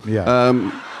pencil. Yeah.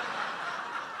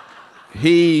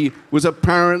 He was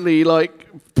apparently like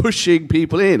pushing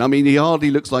people in. I mean, he hardly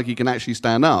looks like he can actually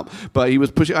stand up, but he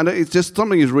was pushing. And it's just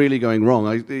something is really going wrong.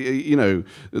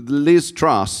 Liz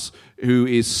Truss, who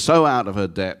is so out of her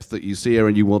depth that you see her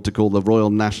and you want to call the Royal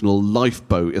National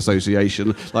Lifeboat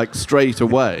Association like straight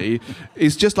away,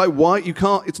 is just like why you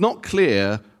can't. It's not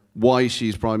clear why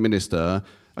she's Prime Minister.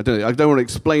 I don't want to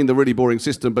explain the really boring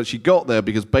system, but she got there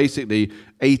because basically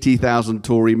 80,000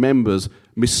 Tory members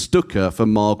mistook her for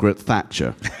Margaret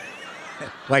Thatcher.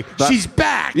 She's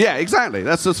back. Yeah, exactly.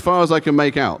 That's as far as I can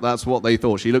make out. That's what they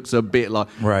thought. She looks a bit like,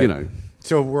 Right.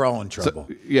 So we're all in trouble.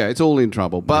 Yeah, it's all in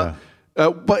trouble. But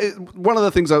one of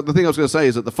the thing I was going to say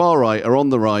is that the far right are on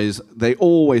the rise. They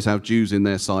always have Jews in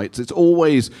their sights. It's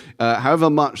always, however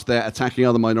much they're attacking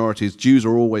other minorities, Jews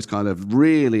are always kind of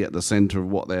really at the center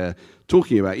of what they're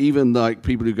talking about. Even like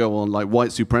people who go on, like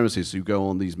white supremacists who go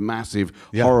on these massive,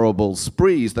 horrible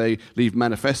sprees, they leave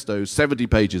manifestos, 70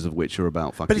 pages of which are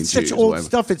about fucking Jews. But it's such old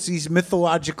stuff. It's these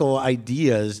mythological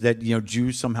ideas that,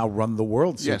 Jews somehow run the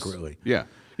world secretly. Yes.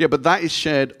 Yeah, but that is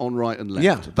shared on right and left.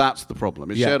 Yeah. That's the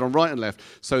problem. It's shared on right and left,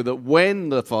 so that when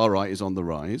the far right is on the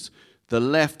rise, the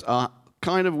left are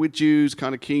kind of with Jews,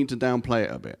 kind of keen to downplay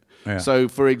it a bit. Yeah. So,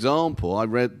 for example, I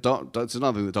read, that's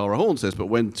another thing that Dara Horn says, but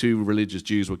when 2 religious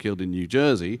Jews were killed in New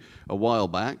Jersey a while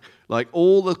back, like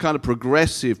all the kind of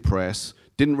progressive press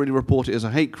didn't really report it as a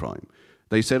hate crime.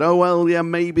 They said, oh, well, yeah,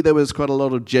 maybe there was quite a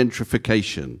lot of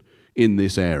gentrification in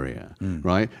this area,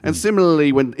 right? And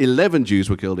similarly, when 11 Jews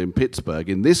were killed in Pittsburgh,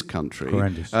 in this country,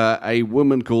 a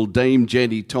woman called Dame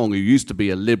Jenny Tong, who used to be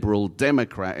a Liberal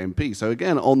Democrat MP, so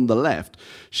again, on the left,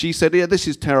 she said, yeah, this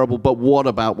is terrible, but what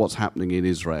about what's happening in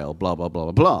Israel, blah, blah, blah,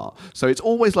 blah, blah. So it's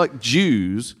always like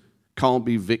Jews can't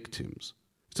be victims.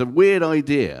 It's a weird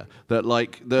idea that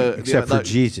like Except for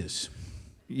Jesus.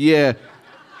 Yeah.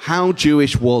 How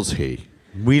Jewish was he?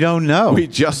 We don't know. We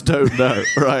just don't know,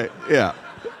 right? Yeah.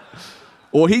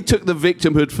 Or he took the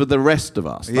victimhood for the rest of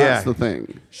us. That's the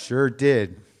thing. Sure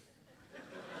did.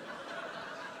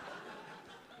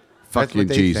 Fucking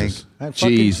Jesus.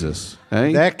 Jesus.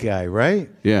 Eh? That guy, right?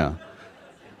 Yeah.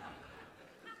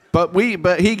 But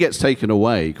he gets taken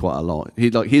away quite a lot.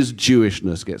 His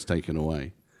Jewishness gets taken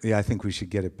away. Yeah, I think we should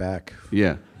get it back.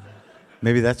 Yeah.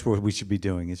 Maybe that's what we should be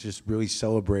doing. It's just really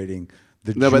celebrating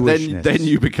the Jewishness. Jewishness. But then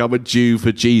you become a Jew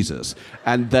for Jesus,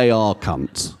 and they are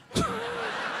cunts.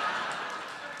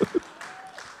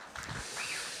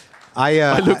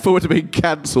 I look forward to being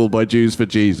cancelled by Jews for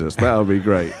Jesus. That would be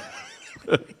great.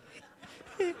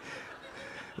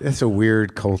 That's a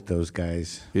weird cult, those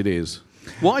guys. It is.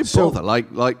 Why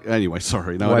bother? Anyway,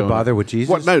 sorry. No, why bother with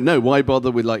Jesus? No. Why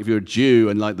bother with if you're a Jew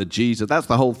and the Jesus? That's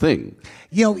the whole thing.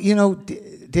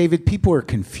 David, people are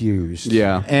confused.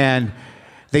 Yeah. And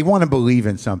they want to believe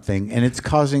in something, and it's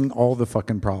causing all the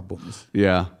fucking problems.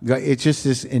 Yeah. It's just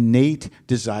this innate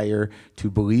desire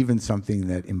to believe in something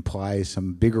that implies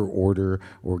some bigger order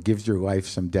or gives your life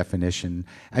some definition.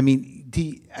 I mean,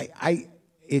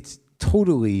 it's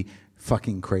totally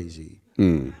fucking crazy.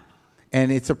 And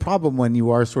it's a problem when you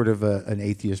are sort of an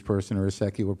atheist person or a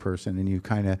secular person, and you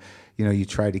kind of, you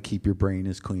try to keep your brain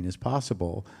as clean as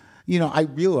possible. I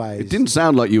realize... It didn't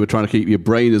sound like you were trying to keep your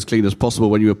brain as clean as possible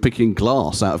when you were picking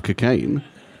glass out of cocaine.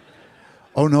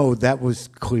 Oh, no, that was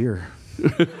clear.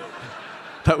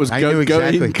 That was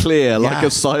going clear like a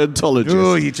Scientologist.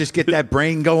 Oh, you just get that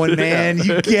brain going, man.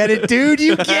 You get it, dude.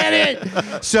 You get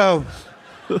it. So...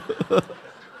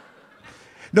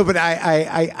 No, but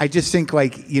I just think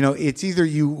it's either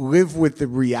you live with the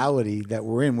reality that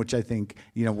we're in, which I think,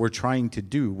 we're trying to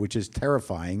do, which is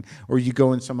terrifying, or you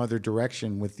go in some other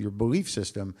direction with your belief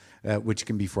system, which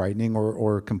can be frightening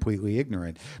or completely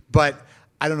ignorant. But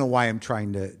I don't know why I'm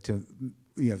trying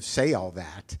to say all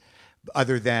that,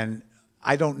 other than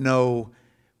I don't know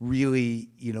really,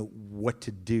 what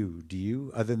to do. Do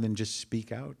you, other than just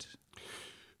speak out?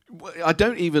 I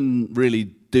don't even really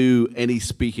do any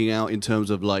speaking out in terms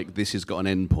of this has got an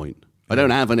end point. I don't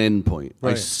have an endpoint. I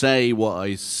Right. say what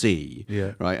I see,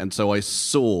 Yeah. right? And so I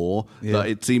saw that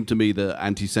it seemed to me that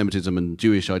anti-Semitism and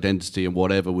Jewish identity and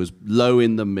whatever was low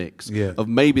in the mix of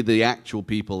maybe the actual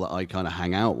people that I kind of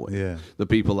hang out with, the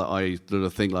people that I sort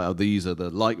of think like, oh, these are the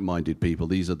like-minded people,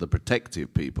 these are the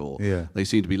protective people. They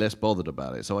seem to be less bothered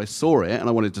about it. So I saw it and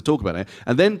I wanted to talk about it.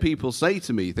 And then people say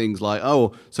to me things like,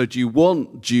 oh, so do you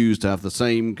want Jews to have the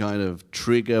same kind of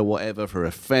trigger, whatever, for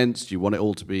offense? Do you want it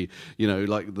all to be,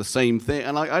 like the same thing?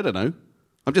 And I don't know.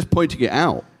 I'm just pointing it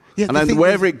out. Yeah, and then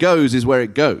wherever it goes is where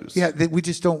it goes. Yeah, we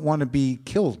just don't want to be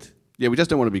killed. Yeah, we just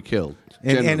don't want to be killed.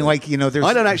 And there's...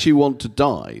 I don't actually want to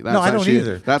die. No, I don't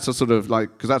either. That's a sort of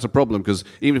because that's a problem, because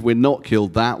even if we're not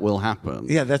killed, that will happen.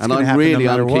 Yeah, that's and going to I'm happen really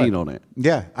no matter unkeen what. on it.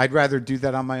 Yeah, I'd rather do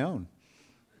that on my own.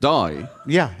 Die?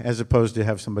 Yeah, as opposed to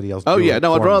have somebody else Oh, do yeah, it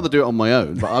no, I'd for rather me. do it on my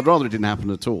own, but I'd rather it didn't happen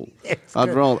at all. I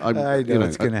know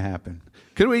it's going to happen.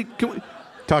 Can we...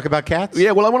 Talk about cats?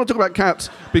 Yeah, well, I want to talk about cats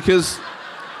because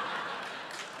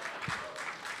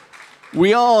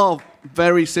we are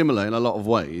very similar in a lot of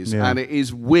ways, and it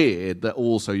is weird that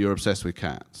also you're obsessed with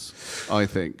cats, I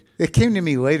think. It came to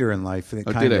me later in life, Did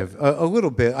it? a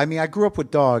little bit. I mean, I grew up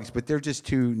with dogs, but they're just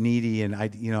too needy, and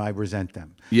I resent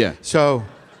them. Yeah. So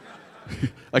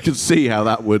I can see how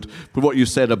that would, but what you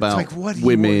said about like, what do you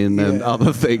women want? and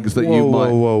other things that whoa, you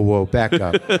might... Whoa, back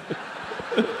up.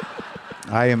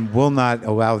 will not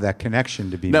allow that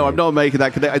connection to be No, made. I'm not making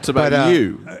that connection. It's about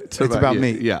you. It's about you.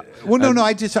 me. Yeah. Well, no.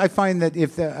 I find that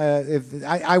if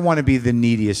I want to be the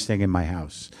neediest thing in my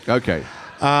house. Okay.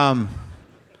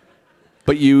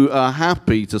 But you are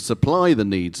happy to supply the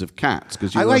needs of cats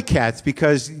because I like cats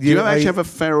because do you actually have a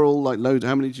feral load?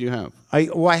 How many do you have?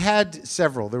 I had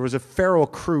several. There was a feral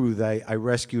crew that I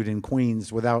rescued in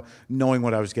Queens without knowing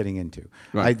what I was getting into.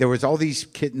 Right. There was all these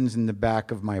kittens in the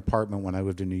back of my apartment when I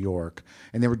lived in New York,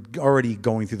 and they were already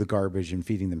going through the garbage and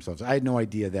feeding themselves. I had no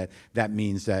idea that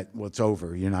means that it's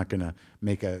over. You're not going to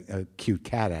make a cute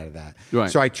cat out of that.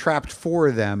 Right. So I trapped 4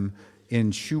 of them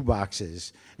in shoe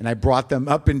boxes, and I brought them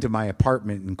up into my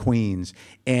apartment in Queens,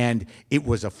 and it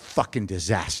was a fucking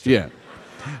disaster. Yeah.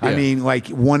 I mean, like,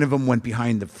 one of them went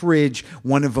behind the fridge.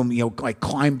 One of them,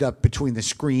 climbed up between the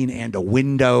screen and a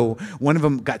window. One of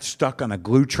them got stuck on a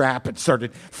glue trap and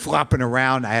started flopping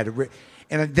around. And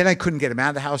then I couldn't get them out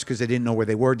of the house because I didn't know where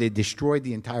they were. They destroyed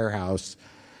the entire house.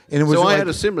 And it was I had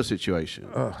a similar situation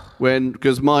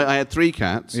because I had 3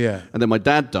 cats, and then my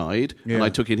dad died, and I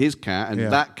took in his cat, and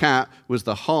that cat was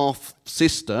the half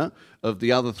sister of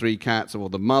the other 3 cats. Well,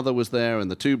 the mother was there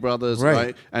and the 2 brothers,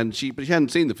 right? And but she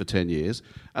hadn't seen them for 10 years.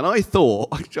 And I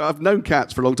thought, I've known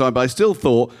cats for a long time, but I still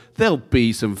thought there'll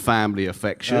be some family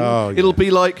affection. Oh, yeah. It'll be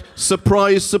like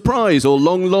Surprise, Surprise or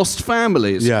Long Lost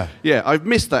Families. Yeah. Yeah, I've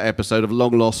missed that episode of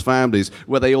Long Lost Families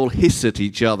where they all hiss at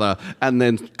each other and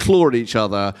then claw at each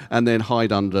other and then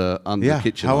hide under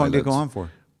kitchen How long did it islands. go on for?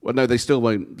 Well, no, they still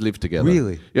won't live together.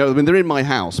 Really? Yeah, I mean, they're in my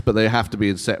house, but they have to be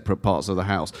in separate parts of the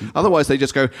house. Otherwise, they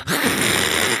just go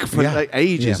for like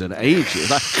ages and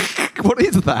ages. Like, what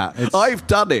is that? I've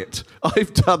done it.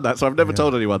 I've done that, so I've never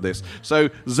told anyone this. So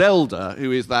Zelda,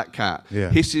 who is that cat,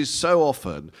 hisses so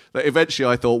often that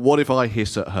eventually I thought, what if I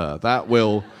hiss at her?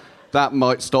 That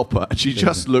might stop her. And she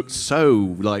just looked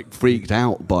so, freaked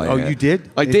out by it. Oh, you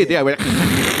did? I did, yeah.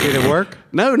 Did it work?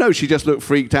 No, she just looked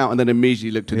freaked out and then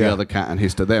immediately looked at the other cat and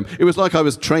hissed at them. It was like I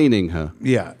was training her.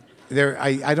 Yeah.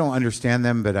 I don't understand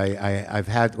them, but I've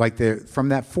had, from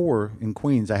that 4 in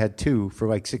Queens, I had 2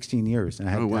 for 16 years. And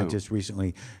I just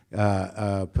recently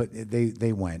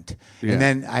they went. Yeah. And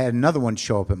then I had another one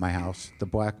show up at my house, the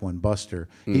black one, Buster.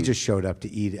 He just showed up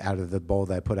to eat out of the bowl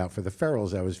that I put out for the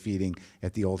ferals I was feeding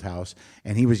at the old house.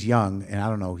 And he was young, and I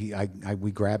don't know,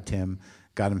 we grabbed him,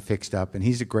 got him fixed up, and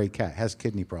he's a great cat, has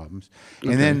kidney problems.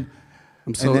 And then...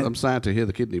 I'm sad to hear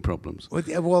the kidney problems.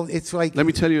 Well, it's like... Let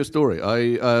me tell you a story.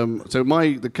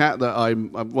 The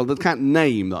cat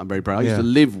name that I'm very proud of, I used to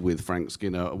live with Frank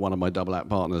Skinner, one of my double act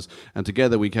partners, and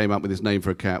together we came up with this name for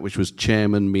a cat, which was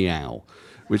Chairman Meow,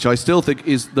 which I still think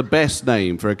is the best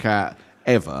name for a cat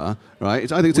ever,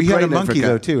 right? I think it's a great name for a cat. You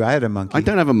had a monkey, though, too. I had a monkey. I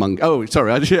don't have a monkey. Oh,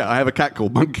 sorry. I have a cat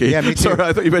called Monkey. Yeah, me too. Sorry,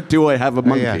 I thought you meant, do I have a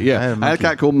monkey? Yeah, I had a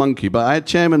cat called Monkey, but I had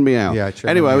Chairman Meow. Yeah,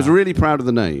 Chairman anyway, Meow. I was really proud of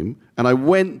the name, and I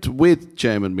went with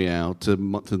Chairman Meow to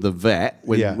the vet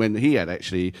when he had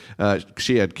actually,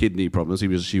 she had kidney problems.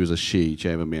 She was a she,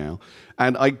 Chairman Meow.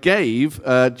 And I gave,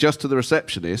 just to the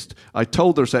receptionist, I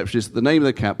told the receptionist the name of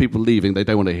the cat, people leaving, they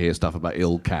don't want to hear stuff about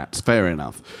ill cats. Fair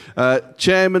enough. I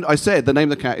said the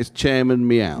name of the cat is Chairman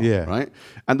Meow, right?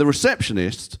 And the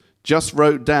receptionist just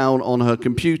wrote down on her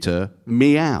computer,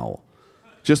 Meow.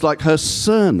 Just like her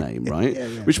surname, right?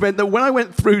 Which meant that when I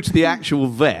went through to the actual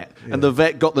vet and the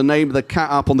vet got the name of the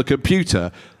cat up on the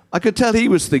computer, I could tell he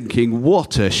was thinking,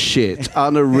 what a shit,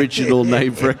 unoriginal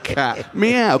name for a cat.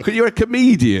 Meow. You're a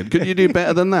comedian. Could you do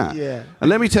better than that? Yeah. And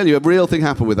let me tell you, a real thing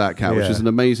happened with that cat, which is an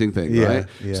amazing thing, right?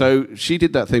 Yeah. So she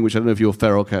did that thing, which I don't know if your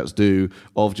feral cats do,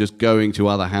 of just going to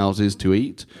other houses to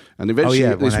eat. And eventually,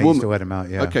 when I used to let him out,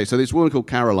 yeah. Okay, so this woman called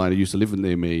Caroline, who used to live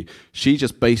near me, she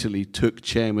just basically took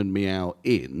Chairman Meow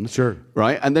in. Sure.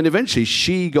 Right? And then eventually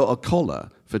she got a collar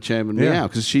for Chairman Meow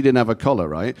because she didn't have a collar,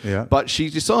 right? Yeah. But she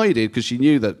decided, because she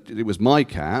knew that it was my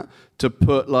cat, to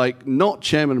put, like, not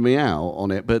Chairman Meow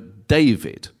on it, but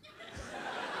David.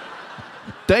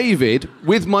 David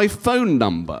with my phone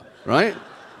number, right?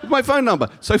 My phone number.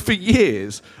 So for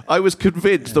years, I was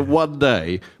convinced that one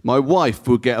day my wife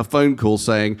would get a phone call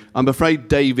saying, I'm afraid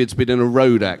David's been in a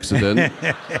road accident.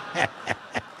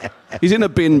 He's in a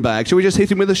bin bag. Shall we just hit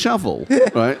him with a shovel?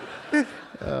 Right?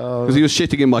 Because he was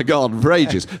shitting in my garden for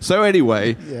ages. So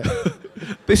anyway,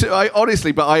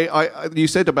 you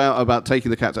said about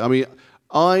taking the cats. I mean,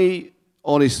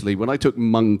 honestly, when I took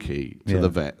Monkey to the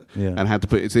vet and had to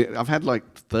put I've had like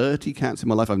 30 cats in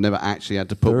my life. I've never actually had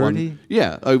to put 30? one.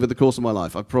 Yeah, over the course of my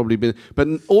life. I've probably been, but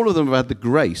all of them have had the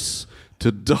grace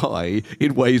to die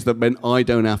in ways that meant I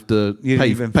don't have to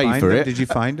pay for it. Did you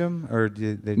find them? Or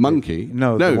did they, Monkey?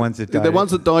 No, the ones that died. The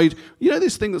ones that died. You know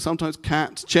this thing that sometimes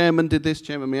cats, Chairman did this,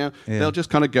 Chairman Meow, they'll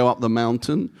just kind of go up the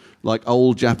mountain like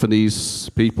old Japanese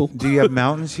people. Do you have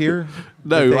mountains here?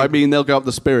 No, I mean they'll go up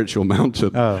the spiritual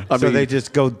mountain. Oh, I mean, they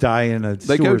just go die in a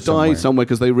They sewer go die somewhere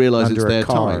because they realise it's their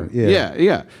time.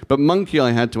 Yeah. But Monkey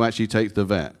I had to actually take to the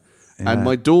vet. And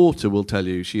my daughter will tell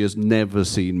you she has never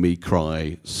seen me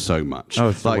cry so much. Oh,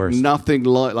 it's the worst. Nothing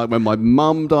like when my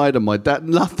mum died and my dad,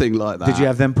 nothing like that. Did you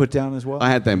have them put down as well? I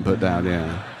had them put down,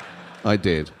 yeah. I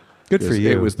did. Good for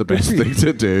you. It was the best thing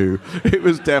to do. It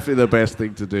was definitely the best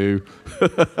thing to do.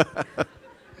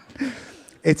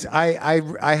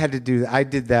 I had to do. I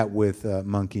did that with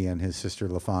Monkey and his sister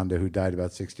LaFonda, who died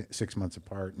about 6 months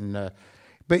apart. And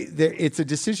but it's a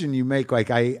decision you make. Like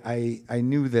I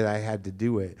knew that I had to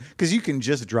do it because you can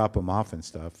just drop them off and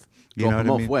stuff. You Drop know them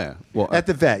what off I mean? where? What? At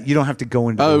the vet. You don't have to go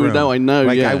into the room. Oh no, I know.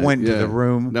 Like yeah, I went to the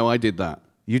room. No, I did that.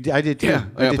 I did too. Yeah,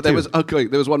 I did but there too.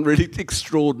 was one really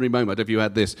extraordinary moment. If you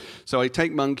had this, so I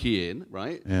take Monkey in,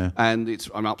 right? Yeah. And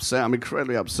I'm upset. I'm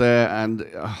incredibly upset, and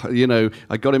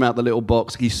I got him out the little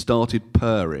box. He started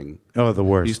purring. Oh, the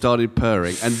worst. He started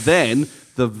purring, and then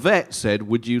the vet said,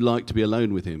 "Would you like to be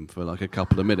alone with him for like a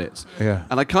couple of minutes?" Yeah.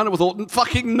 And I kind of thought,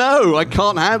 "Fucking no, I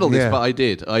can't handle this." Yeah. But I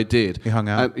did. He hung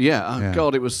out? Yeah.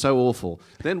 God, it was so awful.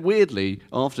 Then weirdly,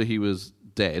 after he was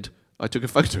dead, I took a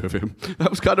photo of him. That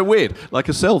was kind of weird, like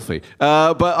a selfie.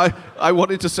 But I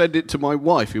wanted to send it to my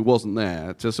wife, who wasn't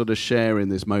there, to sort of share in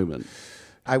this moment.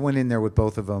 I went in there with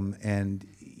both of them, and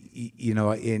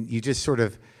and you just sort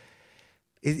of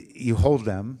you hold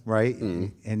them, right?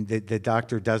 Mm. And the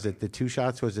doctor does it. The 2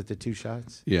 shots, was it the 2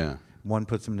 shots? Yeah. One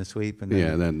puts them to sleep, and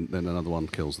Then another one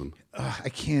kills them. I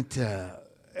can't.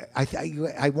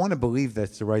 I want to believe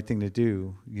that's the right thing to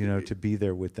do, to be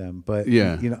there with them. But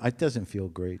it doesn't feel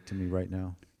great to me right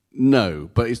now.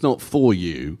 No, but it's not for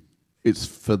you. It's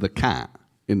for the cat,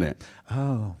 isn't it?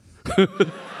 Oh.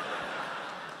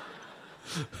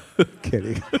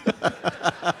 Kidding.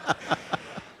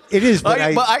 It is, but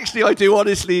actually, I do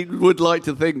honestly would like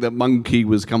to think that Monkey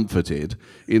was comforted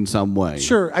in some way.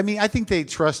 Sure. I mean, I think they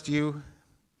trust you.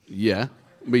 Yeah,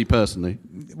 me personally.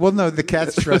 Well, no, the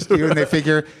cats trust you, and they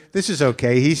figure this is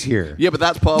okay. He's here. Yeah, but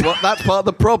that's part of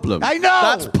the problem. I know.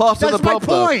 That's part of the problem. That's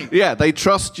my point. Yeah, they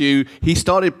trust you. He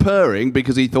started purring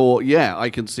because he thought, I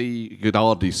can see. You could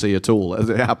hardly see at all as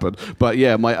it happened. But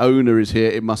my owner is here.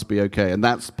 It must be okay, and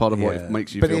that's part of what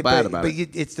makes you feel bad about it.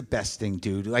 But it's the best thing,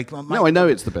 dude. Like, no, I know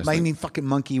it's the best thing. My fucking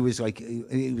Monkey was like,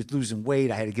 he was losing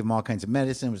weight. I had to give him all kinds of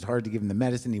medicine. It was hard to give him the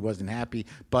medicine. He wasn't happy.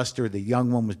 Buster, the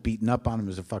young one, was beating up on him. It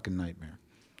was a fucking nightmare.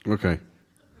 Okay.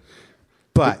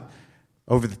 But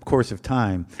over the course of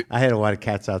time, I had a lot of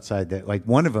cats outside that, like,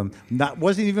 one of them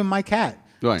wasn't even my cat.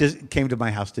 Right. Just came to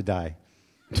my house to die.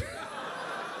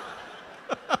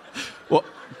 Well,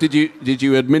 did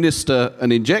you administer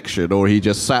an injection, or he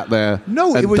just sat there?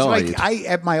 No, and it was died? like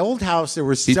at my old house there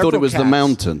were He several thought it was cats. the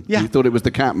mountain. Yeah, He thought it was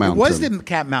the cat mountain. It was the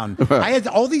cat mountain. I had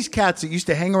all these cats that used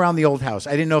to hang around the old house.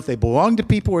 I didn't know if they belonged to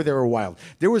people or they were wild.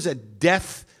 There was a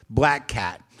deaf black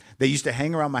cat They used to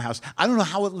hang around my house. I don't know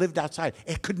how it lived outside.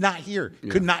 It could not hear.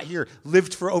 Could not hear.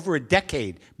 Lived for over a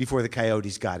decade before the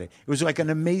coyotes got it. It was like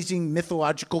an amazing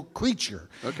mythological creature.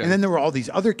 Okay. And then there were all these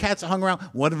other cats that hung around.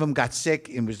 One of them got sick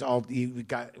and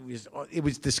it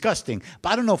was disgusting. But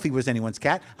I don't know if he was anyone's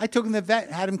cat. I took him to the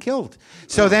vet, had him killed.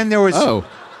 So then there was. Oh,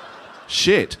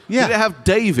 shit! Yeah. Did it have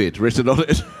David written on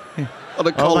it? On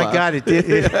a collar? Oh my God! It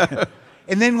did.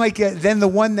 And then, then the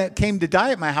one that came to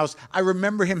die at my house, I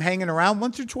remember him hanging around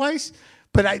once or twice,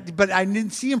 but I didn't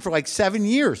see him for like 7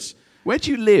 years. Where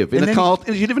do you live? In And a then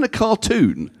Did you live in a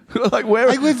cartoon? Like where?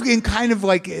 I live in kind of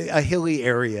like a hilly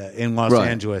area in Los Right.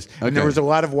 Angeles, and Okay. there was a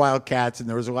lot of wild cats, and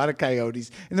there was a lot of coyotes,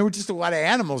 and there were just a lot of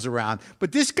animals around.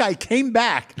 But this guy came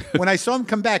back. When I saw him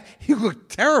come back, he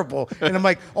looked terrible, and I'm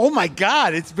like, "Oh my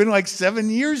God, it's been like 7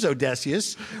 years,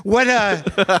 Odysseus. What?"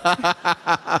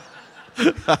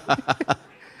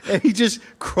 And he just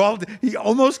crawled. He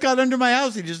almost got under my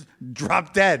house. He just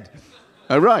dropped dead.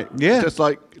 Oh right. Yeah. Just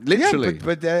like literally. Yeah,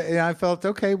 but I felt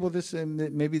okay. Well, this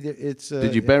maybe it's.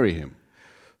 Did you bury him?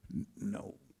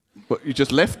 No. What, you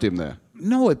just left him there?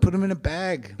 No, I put him in a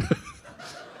bag.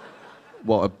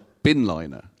 What, a bin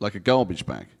liner? Like a garbage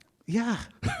bag? Yeah.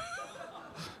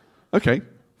 Okay,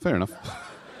 fair enough.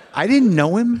 I didn't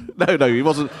know him. No, he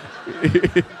wasn't.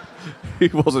 He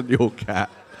wasn't your cat.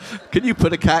 Can you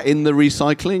put a cat in the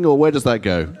recycling, or where does that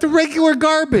go? The regular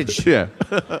garbage. Yeah.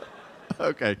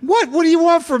 Okay. What? What do you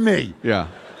want from me? Yeah.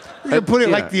 You gonna put it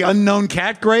Yeah. like the unknown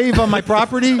cat grave on my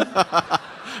property?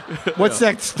 What's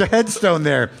that headstone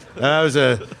there? That was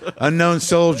a unknown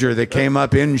soldier that came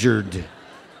up injured.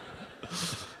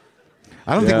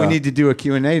 I don't think we Yeah. need to do a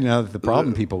Q&A now that the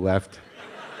problem people left.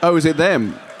 Oh, is it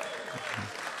them?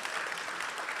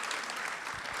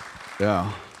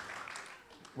 Yeah.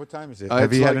 What time is it? It's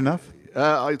Have you had like- enough?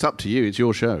 It's up to you. It's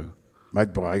your show.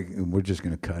 We're just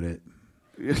going to cut it.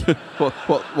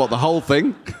 What? The whole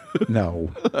thing?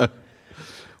 No.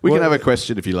 We Well, can have a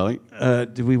question if you like.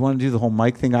 Do we want to do the whole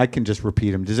mic thing? I can just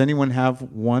repeat them. Does anyone have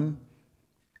one?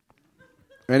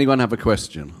 Anyone have a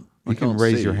question? You can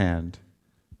raise your hand.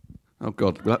 Oh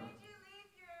God. What?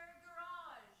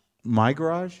 My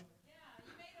garage?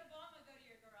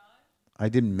 I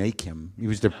didn't make him. He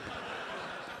was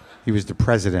the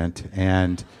president,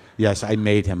 and yes, I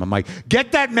made him. I'm like,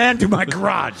 get that man to my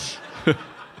garage.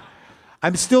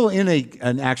 I'm still in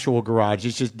an actual garage.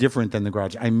 It's just different than the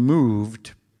garage. I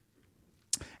moved,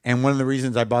 and one of the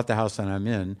reasons I bought the house that I'm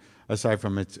in, aside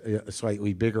from it's a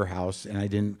slightly bigger house, and I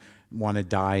didn't want to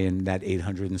die in that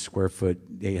 800 square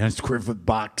foot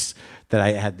box that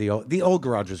I had. The old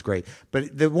garage was great,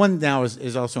 but the one now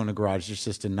is also in a garage. It's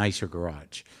just a nicer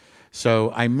garage.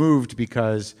 So I moved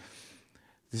because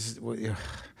a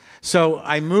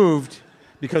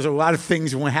lot of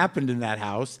things happened in that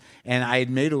house, and I had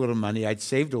made a little money, I'd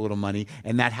saved a little money,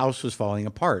 and that house was falling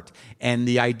apart. And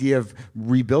the idea of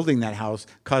rebuilding that house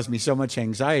caused me so much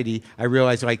anxiety. I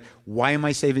realized, like, why am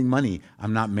I saving money?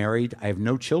 I'm not married. I have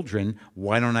no children.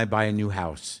 Why don't I buy a new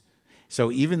house? So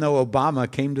even though Obama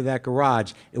came to that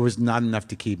garage, it was not enough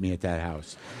to keep me at that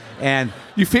house. And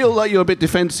You feel like you're a bit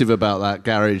defensive about that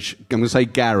garage. I'm going to say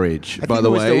garage, by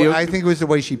the way. I think it was the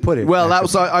way she put it. Well, that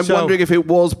was. I'm So- wondering if it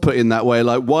was put in that way.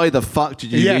 Like, why the fuck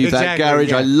did you leave that exactly, garage?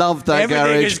 yeah. I love that Everything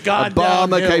garage. has gone Obama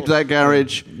downhill. came to that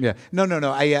garage. Yeah. No.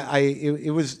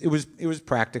 It was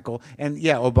practical, and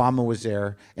yeah, Obama was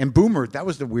there, and Boomer. That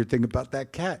was the weird thing about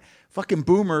that cat. Fucking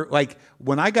Boomer. Like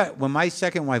when my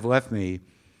second wife left me,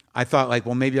 I thought like,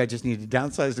 well, maybe I just need to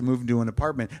downsize to move into an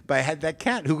apartment. But I had that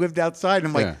cat who lived outside, and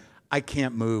I'm like, Yeah. I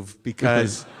can't move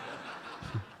because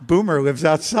Boomer lives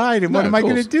outside, and what No, am of I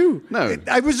going to course. do? No.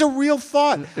 It was a real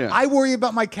thought. Yeah. I worry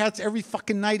about my cats every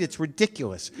fucking night. It's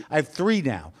ridiculous. I have 3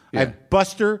 now. I Yeah. have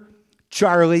Buster,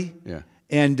 Charlie, Yeah.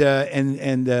 and You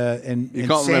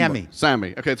can't Sammy. remember.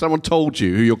 Sammy. Okay, someone told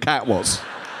you who your cat was.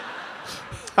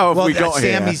 How have Well, we got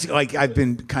here? Sammy's like I've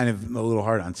been kind of a little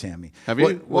hard on Sammy. Have you?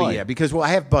 Well, Why? yeah, because I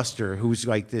have Buster, who's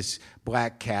like this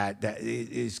black cat that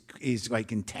is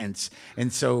like intense,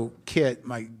 and so Kit,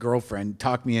 my girlfriend,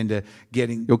 talked me into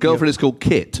getting Your girlfriend is called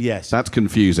Kit. Yes. That's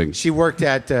confusing. She worked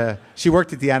at the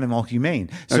Animal Humane,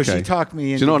 so Okay. she talked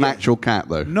me into. She's not an get- actual cat,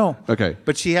 though. No. Okay.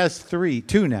 But she has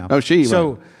 2 now. Oh, she-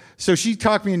 So she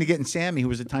talked me into getting Sammy, who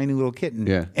was a tiny little kitten.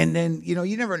 Yeah. And then, you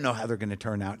never know how they're going to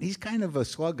turn out. He's kind of a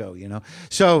sluggo,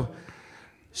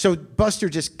 So Buster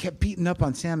just kept beating up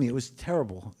on Sammy. It was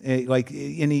terrible. I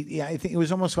think it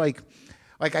was almost like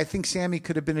I think Sammy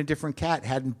could have been a different cat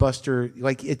hadn't Buster,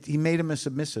 he made him a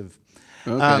submissive.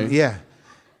 Okay. Yeah.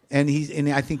 And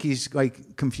I think he's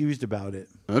like confused about it.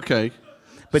 Okay.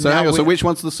 But so now hang on, so we- which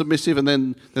one's the submissive, and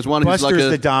then there's one who's Buster's like a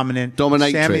the dominant.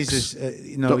 dominatrix.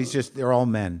 Sammy's they're all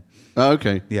men. Oh,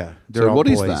 okay. Yeah, they're So all what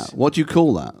is boys. that? What do you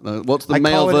call that? What's the I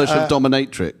male call it, version of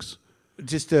dominatrix?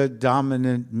 Just a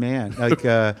dominant man, like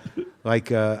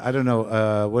I don't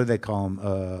know, what do they call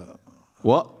him?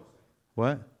 What?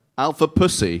 What? Alpha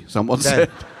pussy, someone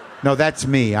said. No, that's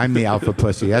me. I'm the alpha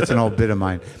pussy. That's an old bit of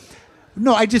mine.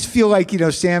 No, I just feel like,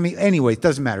 Sammy. Anyway, it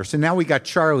doesn't matter. So now we got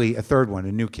Charlie, a third one,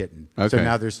 a new kitten. So Okay.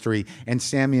 now there's 3. And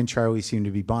Sammy and Charlie seem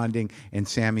to be bonding, and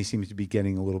Sammy seems to be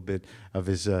getting a little bit of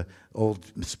his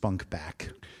old spunk back.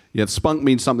 Yeah, spunk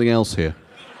means something else here.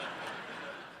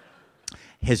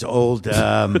 His old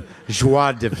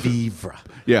joie de vivre.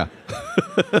 Yeah.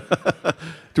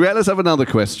 Let's have another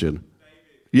question.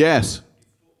 Yes.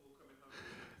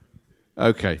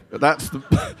 Okay, that's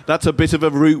a bit of a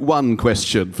Route 1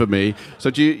 question for me. So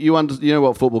do you know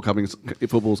what football's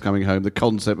coming home, the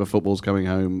concept of football's coming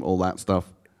home, all that stuff?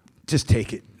 Just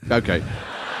take it. Okay.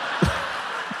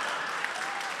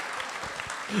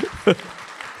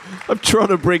 I'm trying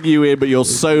to bring you in, but you're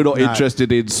so not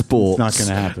interested in sports. It's not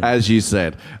gonna happen. As you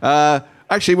said.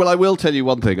 Actually, well, I will tell you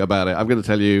one thing about it. I'm going to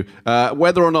tell you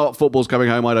whether or not football's coming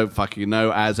home, I don't fucking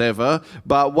know, as ever.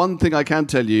 But one thing I can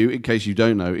tell you, in case you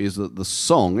don't know, is that the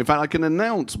song, in fact, I can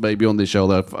announce maybe on this show,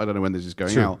 though I don't know when this is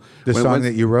going out. The song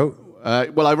that you wrote?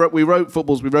 We wrote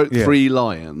Yeah. Three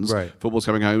Lions. Right. Football's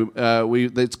coming home.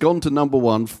 It's gone to number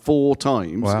 1 4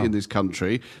 times Wow. in this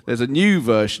country. There's a new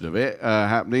version of it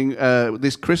happening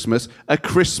this Christmas, a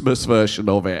Christmas version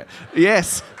of it.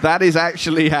 Yes, that is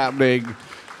actually happening.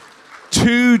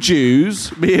 2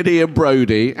 Jews, me and Ian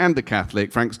Brody, and the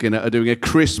Catholic, Frank Skinner, are doing a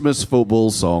Christmas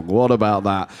football song. What about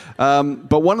that?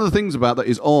 But one of the things about that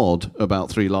is odd about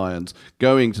Three Lions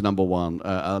going to number 1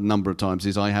 a number of times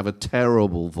is I have a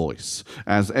terrible voice.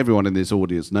 As everyone in this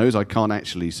audience knows, I can't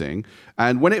actually sing.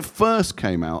 And when it first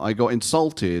came out, I got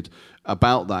insulted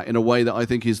about that in a way that I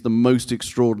think is the most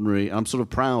extraordinary. I'm sort of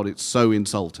proud it's so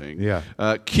insulting. Yeah.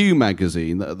 Q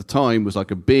magazine, that at the time was like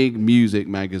a big music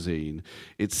magazine,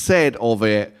 it said of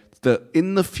it that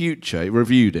in the future, it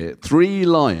reviewed it, Three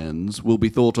Lions will be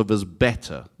thought of as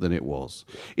better than it was.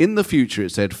 In the future,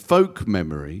 it said folk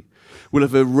memory will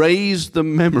have erased the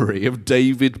memory of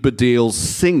David Baddiel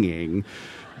singing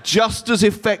just as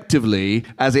effectively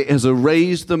as it has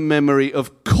erased the memory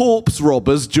of corpse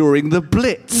robbers during the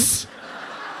Blitz.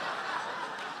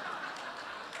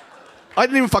 I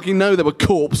didn't even fucking know there were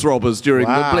corpse robbers during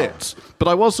the Blitz. But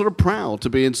I was sort of proud to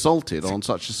be insulted on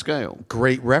such a scale.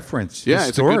 Great reference. Yeah,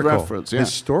 it's a good reference. Yeah.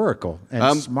 Historical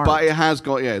and smart. But it has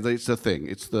got, it's a thing.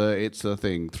 It's the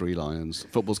thing, Three Lions.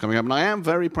 Football's coming up, and I am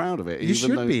very proud of it. You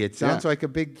should be. It sounds like a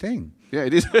big thing. Yeah,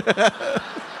 it is.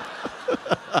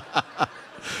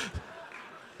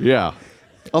 Yeah.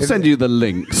 I'll send you the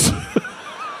links.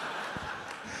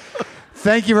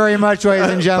 Thank you very much,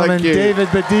 ladies and gentlemen. Thank you. David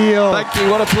Baddiel. Thank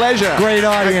you. What a pleasure. Great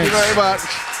audience. Thank you very much.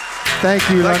 Thank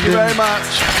you, Thank London. you very much.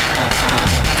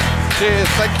 Cheers.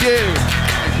 Thank you.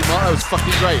 Thank you, Mark. That was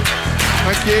fucking great.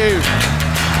 Thank you.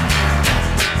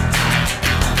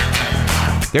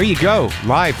 There you go,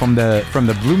 live from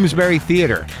the Bloomsbury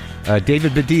Theater.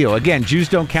 David Baddiel. Again, Jews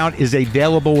Don't Count is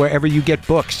available wherever you get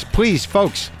books. Please,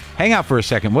 folks, hang out for a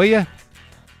second, will you?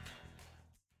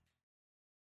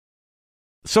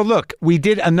 So look, we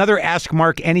did another Ask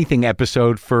Mark Anything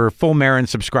episode for Full Marin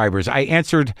subscribers. I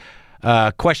answered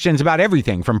questions about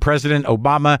everything from President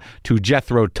Obama to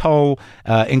Jethro Tull,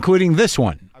 including this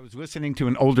one. I was listening to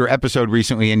an older episode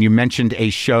recently, and you mentioned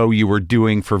a show you were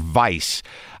doing for Vice.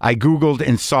 I Googled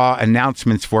and saw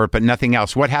announcements for it, but nothing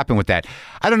else. What happened with that?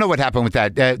 I don't know what happened with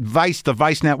that. Vice, the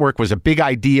Vice network, was a big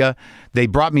idea. They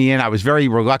brought me in. I was very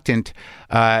reluctant.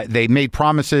 They made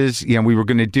promises. You know, we were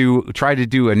going to try to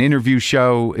do an interview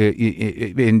show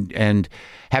and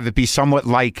have it be somewhat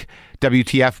like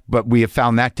WTF, but we have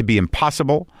found that to be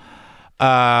impossible,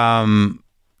 to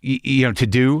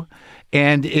do.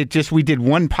 And we did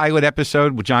one pilot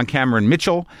episode with John Cameron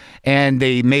Mitchell, and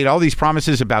they made all these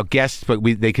promises about guests, but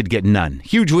they could get none.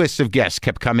 Huge lists of guests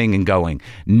kept coming and going.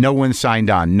 No one signed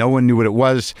on. No one knew what it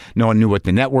was. No one knew what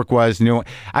the network was.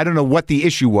 I don't know what the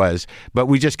issue was, but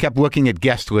we just kept looking at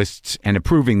guest lists and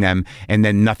approving them, and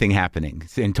then nothing happening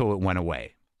until it went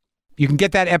away. You can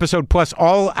get that episode plus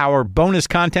all our bonus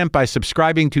content by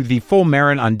subscribing to The Full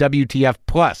Marin on WTF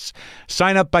Plus.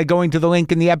 Sign up by going to the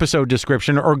link in the episode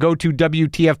description or go to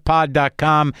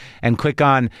WTFpod.com and click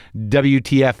on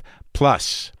WTF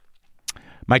Plus.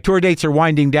 My tour dates are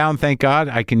winding down, thank God.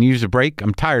 I can use a break.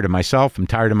 I'm tired of myself. I'm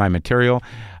tired of my material.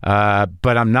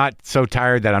 But I'm not so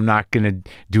tired that I'm not going to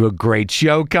do a great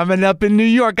show coming up in New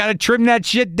York. Got to trim that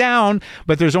shit down.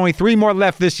 But there's only 3 more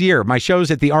left this year. My shows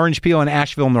at the Orange Peel in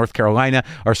Asheville, North Carolina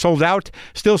are sold out.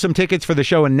 Still some tickets for the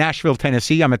show in Nashville,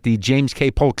 Tennessee. I'm at the James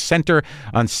K. Polk Center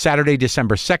on Saturday,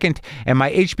 December 2nd. And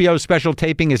my HBO special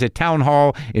taping is at Town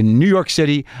Hall in New York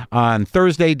City on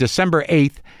Thursday, December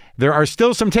 8th. There are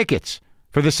still some tickets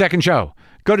for the second show.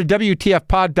 Go to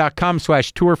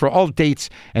WTFpod.com/tour for all dates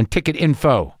and ticket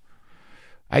info.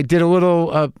 I did a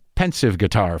little pensive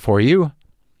guitar for you.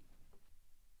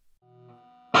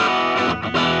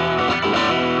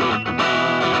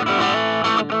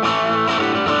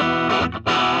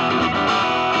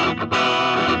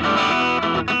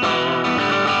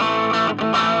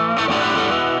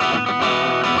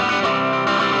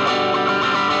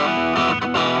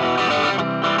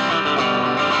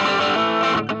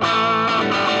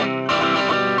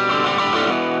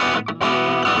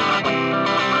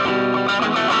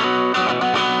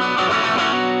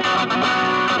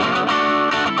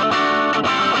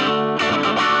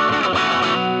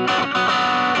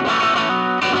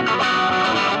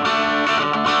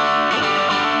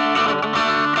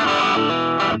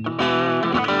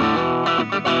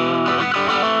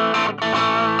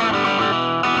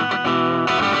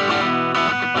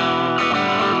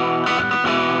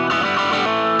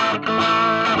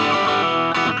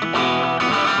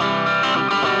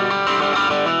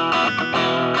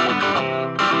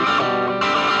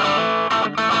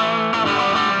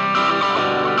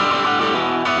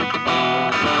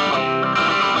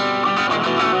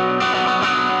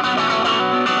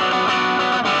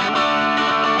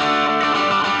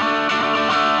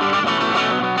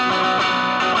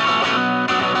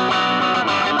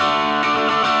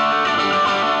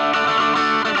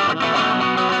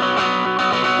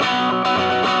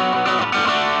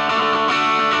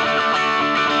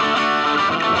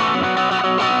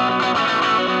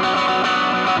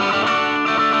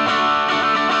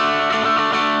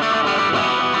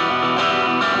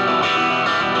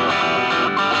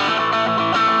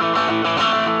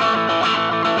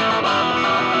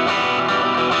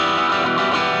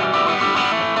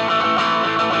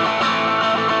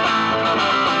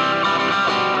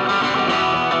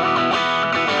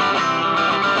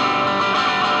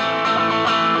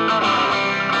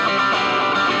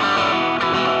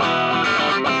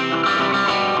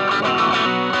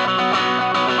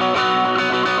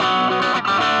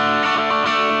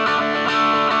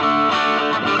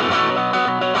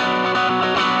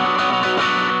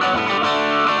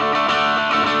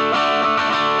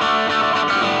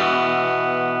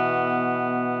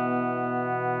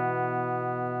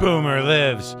 Boomer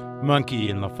lives. Monkey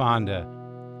in La Fonda.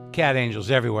 Cat angels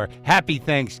everywhere. Happy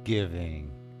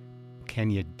Thanksgiving.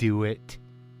 Can you do it?